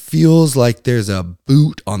 And it feels like there's a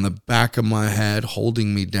boot on the back of my head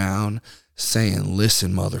holding me down, saying,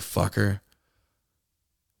 listen, motherfucker,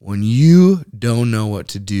 when you don't know what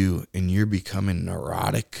to do and you're becoming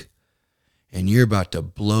neurotic and you're about to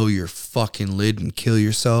blow your fucking lid and kill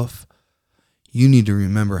yourself, you need to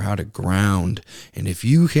remember how to ground. And if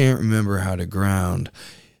you can't remember how to ground,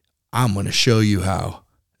 I'm going to show you how.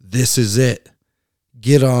 This is it.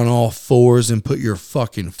 Get on all fours and put your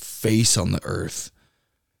fucking face on the earth.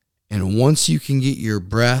 And once you can get your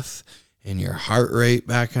breath and your heart rate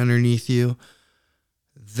back underneath you,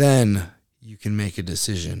 then you can make a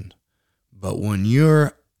decision. But when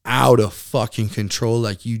you're out of fucking control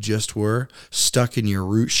like you just were, stuck in your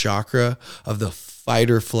root chakra of the fight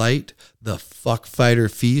or flight, the fuck, fight or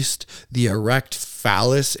feast, the erect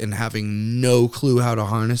phallus, and having no clue how to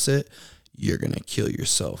harness it, you're going to kill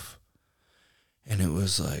yourself. And it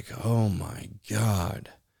was like, oh my God.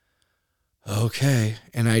 Okay.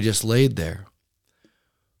 And I just laid there.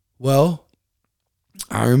 Well,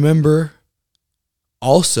 I remember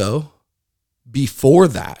also before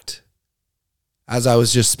that, as I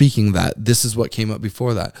was just speaking that, this is what came up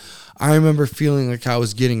before that. I remember feeling like I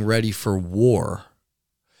was getting ready for war.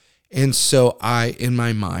 And so in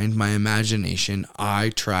my mind, my imagination, I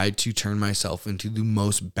tried to turn myself into the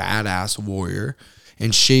most badass warrior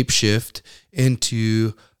and shapeshift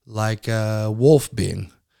into like a wolf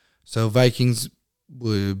being. So Vikings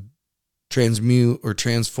would transmute or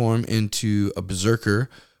transform into a berserker,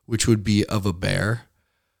 which would be of a bear.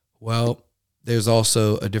 Well, there's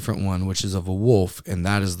also a different one, which is of a wolf, and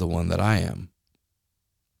that is the one that I am,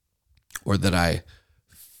 or that I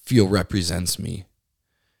feel represents me.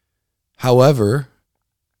 However,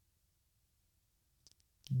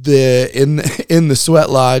 in the sweat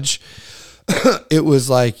lodge, it was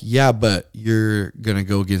like, yeah, but you're going to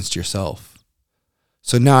go against yourself.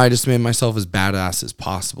 So now I just made myself as badass as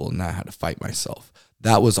possible, and I had to fight myself.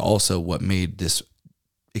 That was also what made this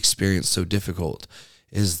experience so difficult,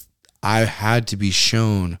 is I had to be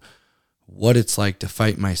shown what it's like to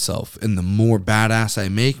fight myself. And the more badass I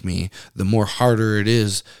make me, the more harder it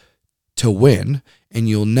is to win. And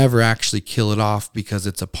you'll never actually kill it off because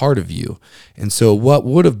it's a part of you. And so what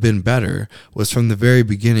would have been better was from the very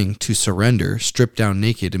beginning to surrender, strip down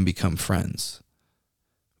naked, and become friends.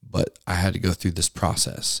 But I had to go through this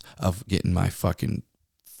process of getting my fucking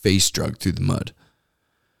face dragged through the mud.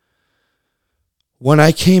 When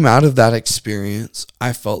I came out of that experience,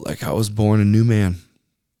 I felt like I was born a new man.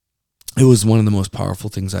 It was one of the most powerful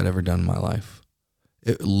things I'd ever done in my life.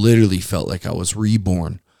 It literally felt like I was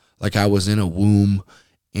reborn, like I was in a womb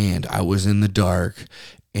and I was in the dark,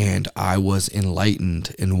 and I was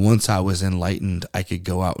enlightened. And once I was enlightened, I could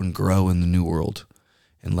go out and grow in the new world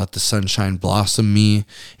and let the sunshine blossom me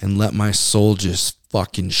and let my soul just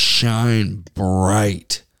fucking shine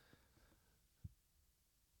bright.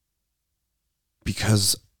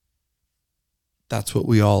 Because that's what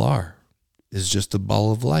we all are, is just a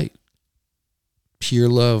ball of light. Pure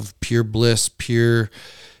love, pure bliss, pure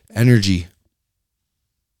energy.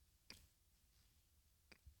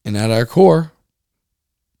 And at our core,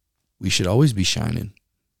 we should always be shining.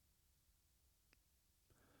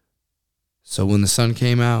 So when the sun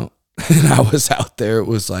came out and I was out there, it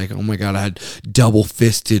was like, oh my God, I had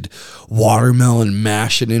double-fisted watermelon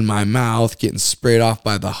mashing in my mouth, getting sprayed off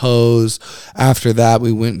by the hose. After that,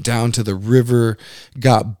 we went down to the river,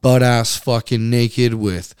 got butt-ass fucking naked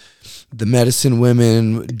with the medicine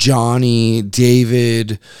women, Johnny,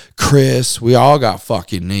 David, Chris. We all got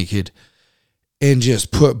fucking naked and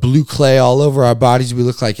just put blue clay all over our bodies. We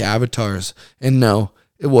look like avatars. And no,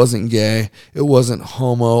 it wasn't gay. It wasn't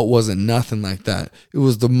homo. It wasn't nothing like that. It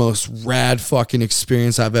was the most rad fucking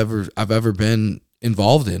experience I've ever been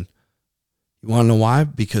involved in. You want to know why?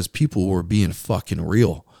 Because people were being fucking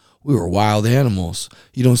real. We were wild animals.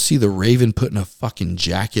 You don't see the raven putting a fucking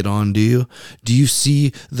jacket on, do you? Do you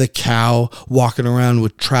see the cow walking around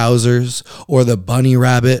with trousers or the bunny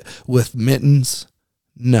rabbit with mittens?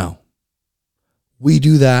 No. We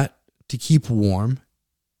do that to keep warm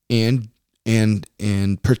and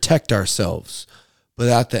protect ourselves. But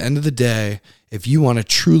at the end of the day, if you want to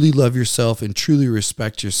truly love yourself and truly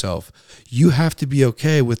respect yourself, you have to be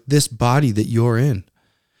okay with this body that you're in.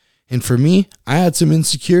 And for me, I had some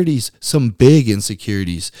insecurities, some big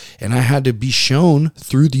insecurities, and I had to be shown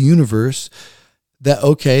through the universe that,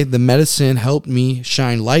 okay, the medicine helped me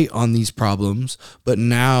shine light on these problems, but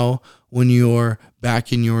now when you're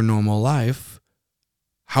back in your normal life,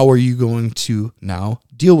 how are you going to now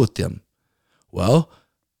deal with them? Well,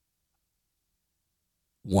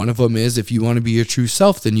 one of them is, if you want to be your true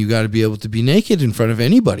self, then you got to be able to be naked in front of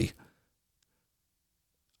anybody.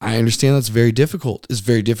 I understand that's very difficult. It's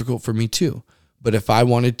very difficult for me too. But if I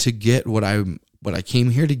wanted to get what I came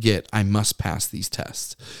here to get, I must pass these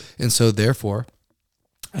tests. And so therefore,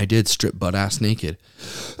 I did strip butt ass naked.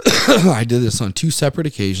 I did this on 2 separate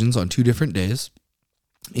occasions on 2 different days.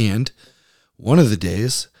 And one of the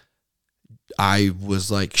days, I was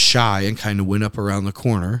like shy and kind of went up around the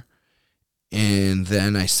corner. And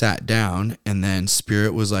then I sat down, and then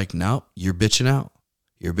Spirit was like, no, you're bitching out.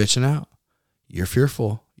 You're bitching out. You're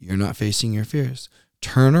fearful. You're not facing your fears.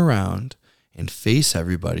 Turn around and face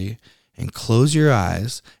everybody and close your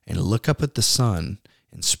eyes and look up at the sun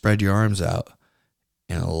and spread your arms out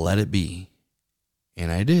and let it be.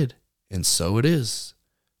 And I did. And so it is.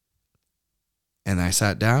 And I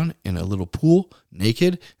sat down in a little pool,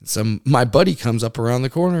 naked, and my buddy comes up around the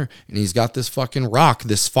corner, and he's got this fucking rock,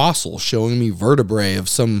 this fossil, showing me vertebrae of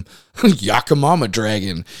some Yacumama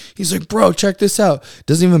dragon. He's like, bro, check this out.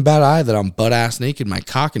 Doesn't even bat an eye that I'm butt-ass naked. My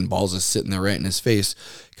cock and balls is sitting there right in his face,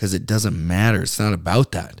 because it doesn't matter. It's not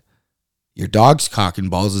about that. Your dog's cock and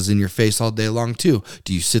balls is in your face all day long, too.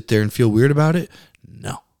 Do you sit there and feel weird about it?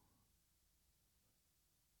 No.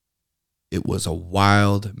 It was a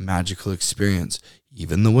wild, magical experience,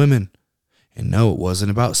 even the women. And no, it wasn't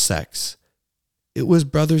about sex. It was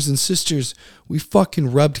brothers and sisters. We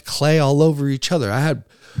fucking rubbed clay all over each other. I had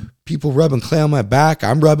people rubbing clay on my back.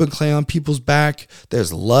 I'm rubbing clay on people's back.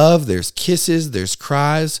 There's love, there's kisses, there's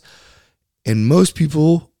cries. And most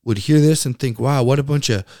people would hear this and think, wow, what a bunch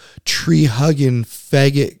of tree-hugging,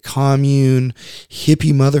 faggot, commune,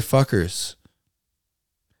 hippie motherfuckers.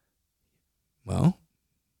 Well,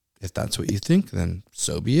 if that's what you think, then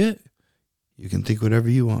so be it. You can think whatever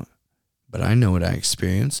you want. But I know what I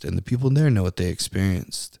experienced, and the people there know what they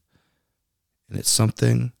experienced. And it's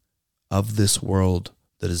something of this world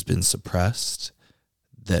that has been suppressed,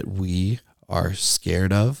 that we are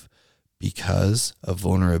scared of because of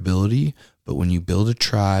vulnerability. But when you build a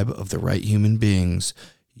tribe of the right human beings,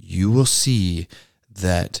 you will see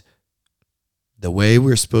that the way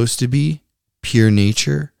we're supposed to be, pure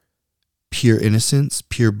nature, pure innocence,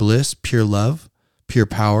 pure bliss, pure love, pure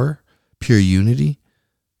power, pure unity,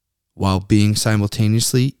 while being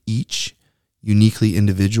simultaneously each uniquely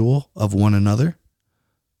individual of one another.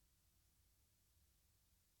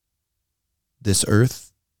 This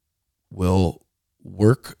earth will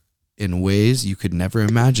work in ways you could never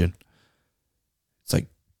imagine. It's like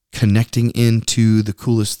connecting into the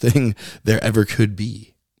coolest thing there ever could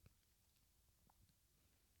be.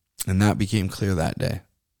 And that became clear that day.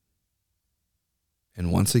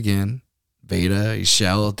 And once again, Veda,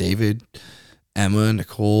 Ishelle, David, Emma,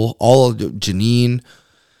 Nicole, all of Janine,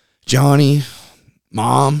 Johnny,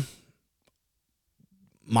 Mom,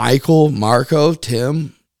 Michael, Marco,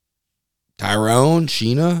 Tim, Tyrone,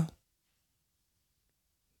 Sheena,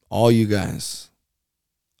 all you guys,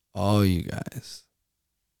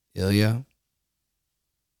 Ilya,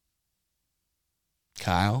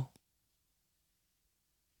 Kyle,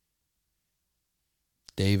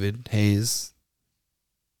 David, Hayes,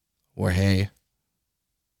 or Hay. I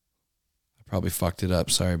probably fucked it up.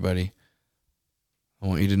 Sorry, buddy. I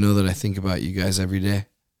want you to know that I think about you guys every day.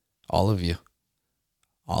 All of you.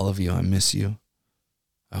 All of you. I miss you.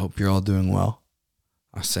 I hope you're all doing well.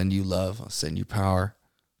 I'll send you love. I'll send you power.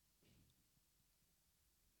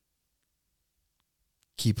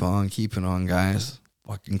 Keep on keeping on, guys.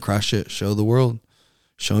 Fucking crush it. Show the world.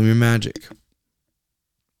 Show them your magic.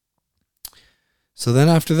 So then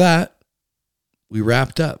after that, we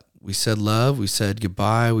wrapped up. We said love. We said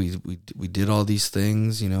goodbye. We did all these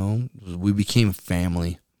things, you know. We became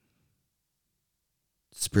family.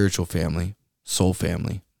 Spiritual family. Soul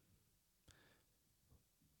family.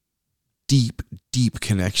 Deep, deep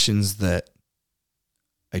connections that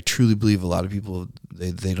I truly believe a lot of people,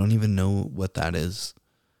 they don't even know what that is.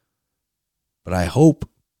 But I hope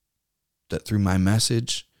that through my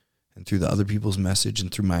message and through the other people's message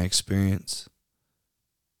and through my experience,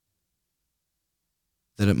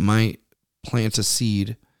 that it might plant a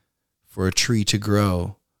seed for a tree to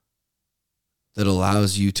grow that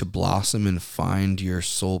allows you to blossom and find your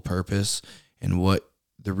soul purpose and what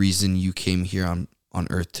the reason you came here on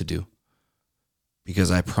earth to do.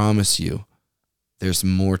 Because I promise you, there's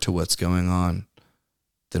more to what's going on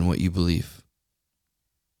than what you believe.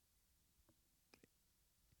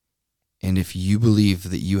 And if you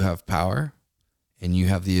believe that you have power and you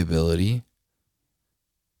have the ability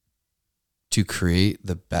to create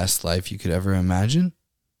the best life you could ever imagine,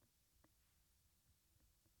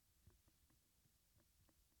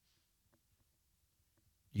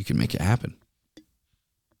 you can make it happen.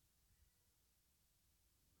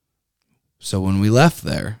 So when we left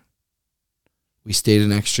there, we stayed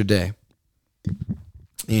an extra day.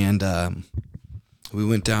 And we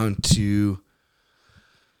went down to,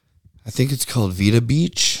 I think it's called Vita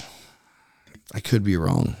Beach. I could be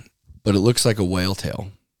wrong, but it looks like a whale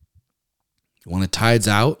tail. When the tide's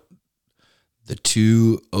out, the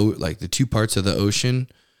two parts of the ocean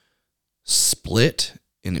split,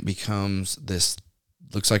 and it becomes this,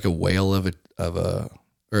 looks like a whale or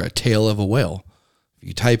a tail of a whale. If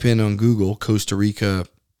you type in on Google Costa Rica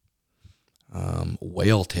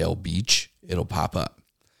whale tail beach, it'll pop up.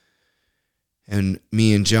 And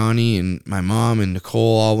me and Johnny and my mom and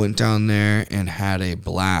Nicole all went down there and had a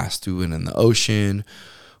blast. We went in the ocean.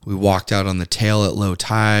 We walked out on the tail at low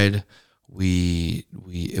tide.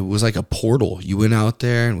 It was like a portal. You went out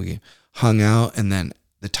there and we hung out, and then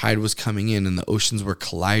the tide was coming in and the oceans were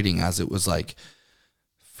colliding as it was like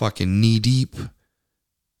fucking knee deep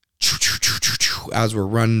as we're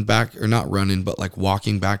running back, or not running, but like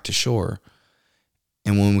walking back to shore.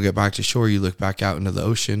 And when we get back to shore, you look back out into the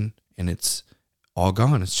ocean and it's all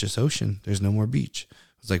gone. It's just ocean. There's no more beach.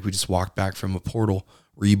 It's like we just walked back from a portal,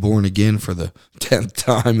 reborn again for the 10th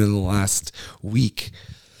time in the last week.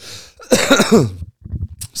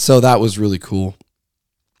 So that was really cool.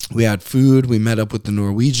 We had food. We met up with the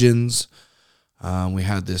Norwegians. We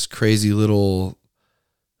had this crazy little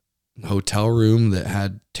hotel room that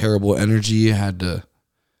had terrible energy. I had to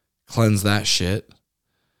cleanse that shit.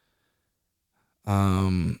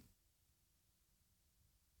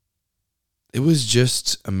 It was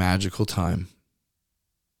just a magical time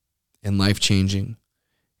and life-changing.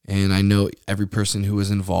 And I know every person who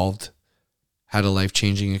was involved had a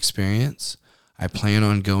life-changing experience. I plan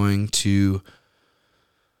on going to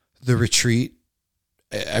the retreat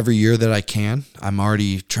every year that I can. I'm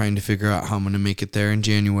already trying to figure out how I'm going to make it there in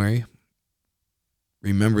January.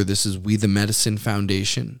 Remember, this is We the Medicine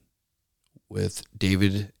Foundation with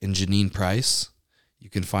David and Janine Price. You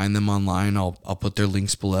can find them online. I'll put their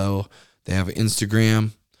links below. They have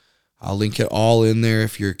Instagram. I'll link it all in there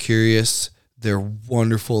if you're curious. They're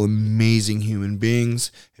wonderful, amazing human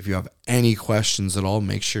beings. If you have any questions at all,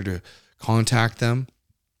 make sure to contact them.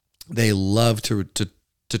 They love to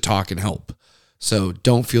talk and help. So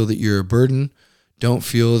don't feel that you're a burden. Don't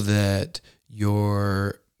feel that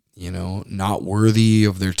you're, not worthy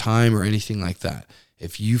of their time or anything like that.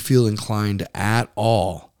 If you feel inclined at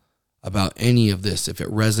all about any of this, if it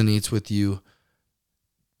resonates with you,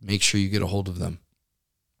 make sure you get a hold of them.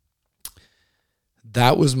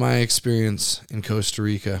 That was my experience in Costa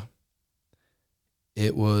Rica.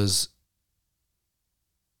 It was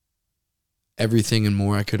everything and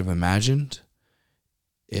more I could have imagined.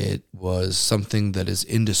 It was something that is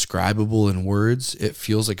indescribable in words. It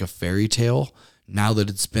feels like a fairy tale. Now that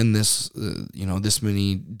it's been this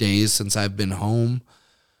many days since I've been home,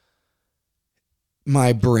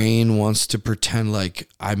 my brain wants to pretend like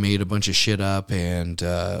I made a bunch of shit up and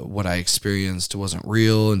what I experienced wasn't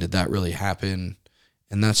real, and did that really happen?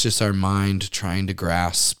 And that's just our mind trying to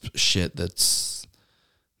grasp shit that's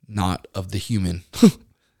not of the human.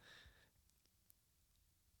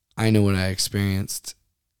 I know what I experienced,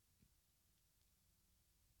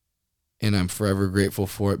 and I'm forever grateful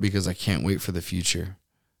for it because I can't wait for the future.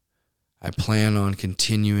 I plan on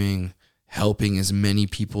continuing helping as many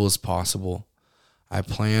people as possible. I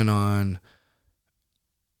plan on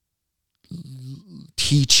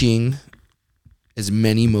teaching as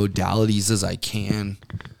many modalities as I can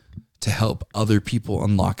to help other people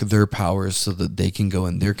unlock their powers so that they can go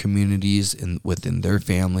in their communities and within their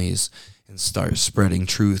families and start spreading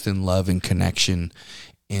truth and love and connection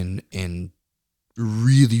and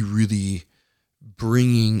really, really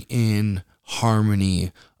bringing in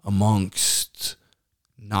harmony amongst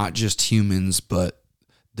not just humans, but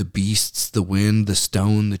the beasts, the wind, the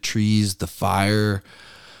stone, the trees, the fire,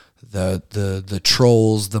 the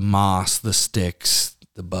trolls, the moss, the sticks,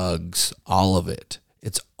 the bugs, all of it.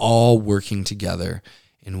 It's all working together.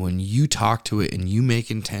 And when you talk to it and you make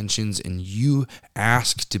intentions and you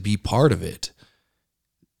ask to be part of it,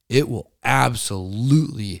 it will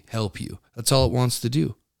absolutely help you. That's all it wants to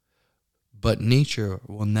do. But nature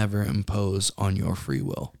will never impose on your free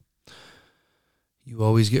will. You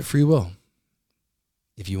always get free will.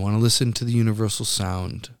 If you want to listen to the universal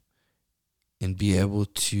sound and be able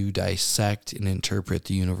to dissect and interpret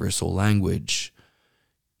the universal language,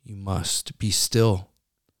 you must be still.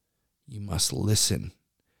 You must listen,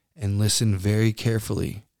 and listen very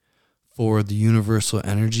carefully, for the universal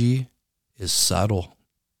energy is subtle.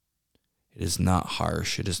 It is not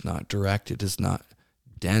harsh. It is not direct. It is not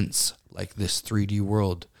dense like this 3D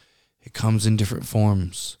world. It comes in different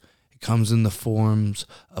forms. It comes in the forms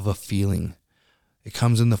of a feeling. It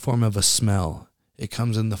comes in the form of a smell. It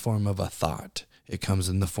comes in the form of a thought. It comes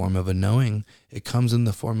in the form of a knowing. It comes in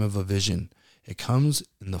the form of a vision. It comes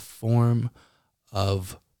in the form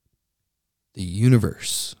of the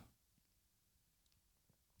universe.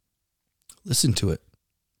 Listen to it.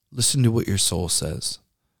 Listen to what your soul says.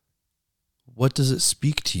 What does it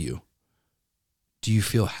speak to you? Do you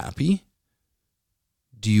feel happy?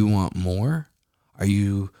 Do you want more? Are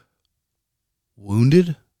you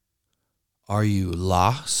wounded? Are you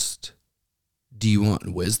lost? Do you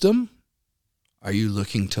want wisdom? Are you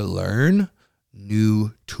looking to learn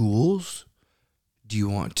new tools? Do you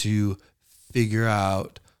want to figure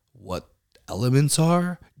out what elements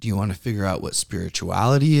are? Do you want to figure out what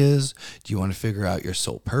spirituality is? Do you want to figure out your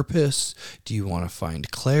soul purpose? Do you want to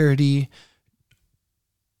find clarity?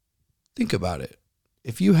 Think about it.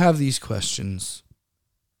 If you have these questions,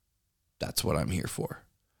 that's what I'm here for.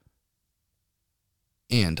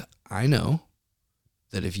 And I know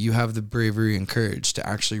that if you have the bravery and courage to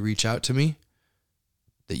actually reach out to me,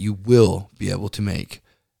 that you will be able to make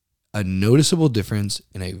a noticeable difference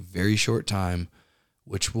in a very short time,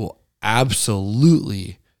 which will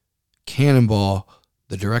absolutely cannonball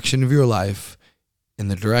the direction of your life in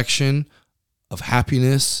the direction of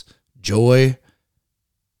happiness, joy,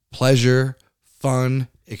 pleasure, fun,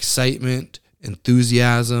 excitement,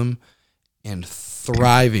 enthusiasm, and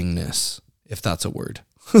thrivingness, if that's a word.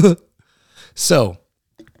 So,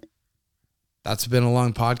 that's been a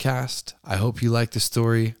long podcast. I hope you liked the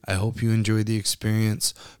story. I hope you enjoyed the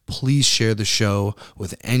experience. Please share the show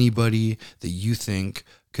with anybody that you think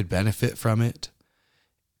could benefit from it.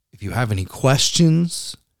 If you have any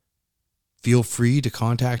questions, feel free to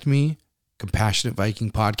contact me,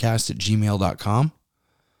 compassionatevikingpodcast@gmail.com.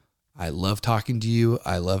 I love talking to you.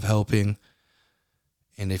 I love helping.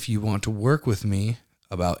 And if you want to work with me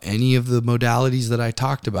about any of the modalities that I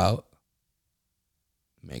talked about,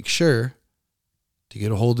 make sure to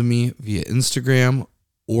get a hold of me via Instagram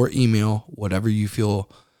or email, whatever you feel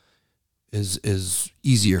is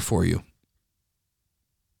easier for you.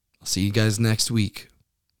 I'll see you guys next week.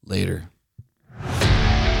 Later.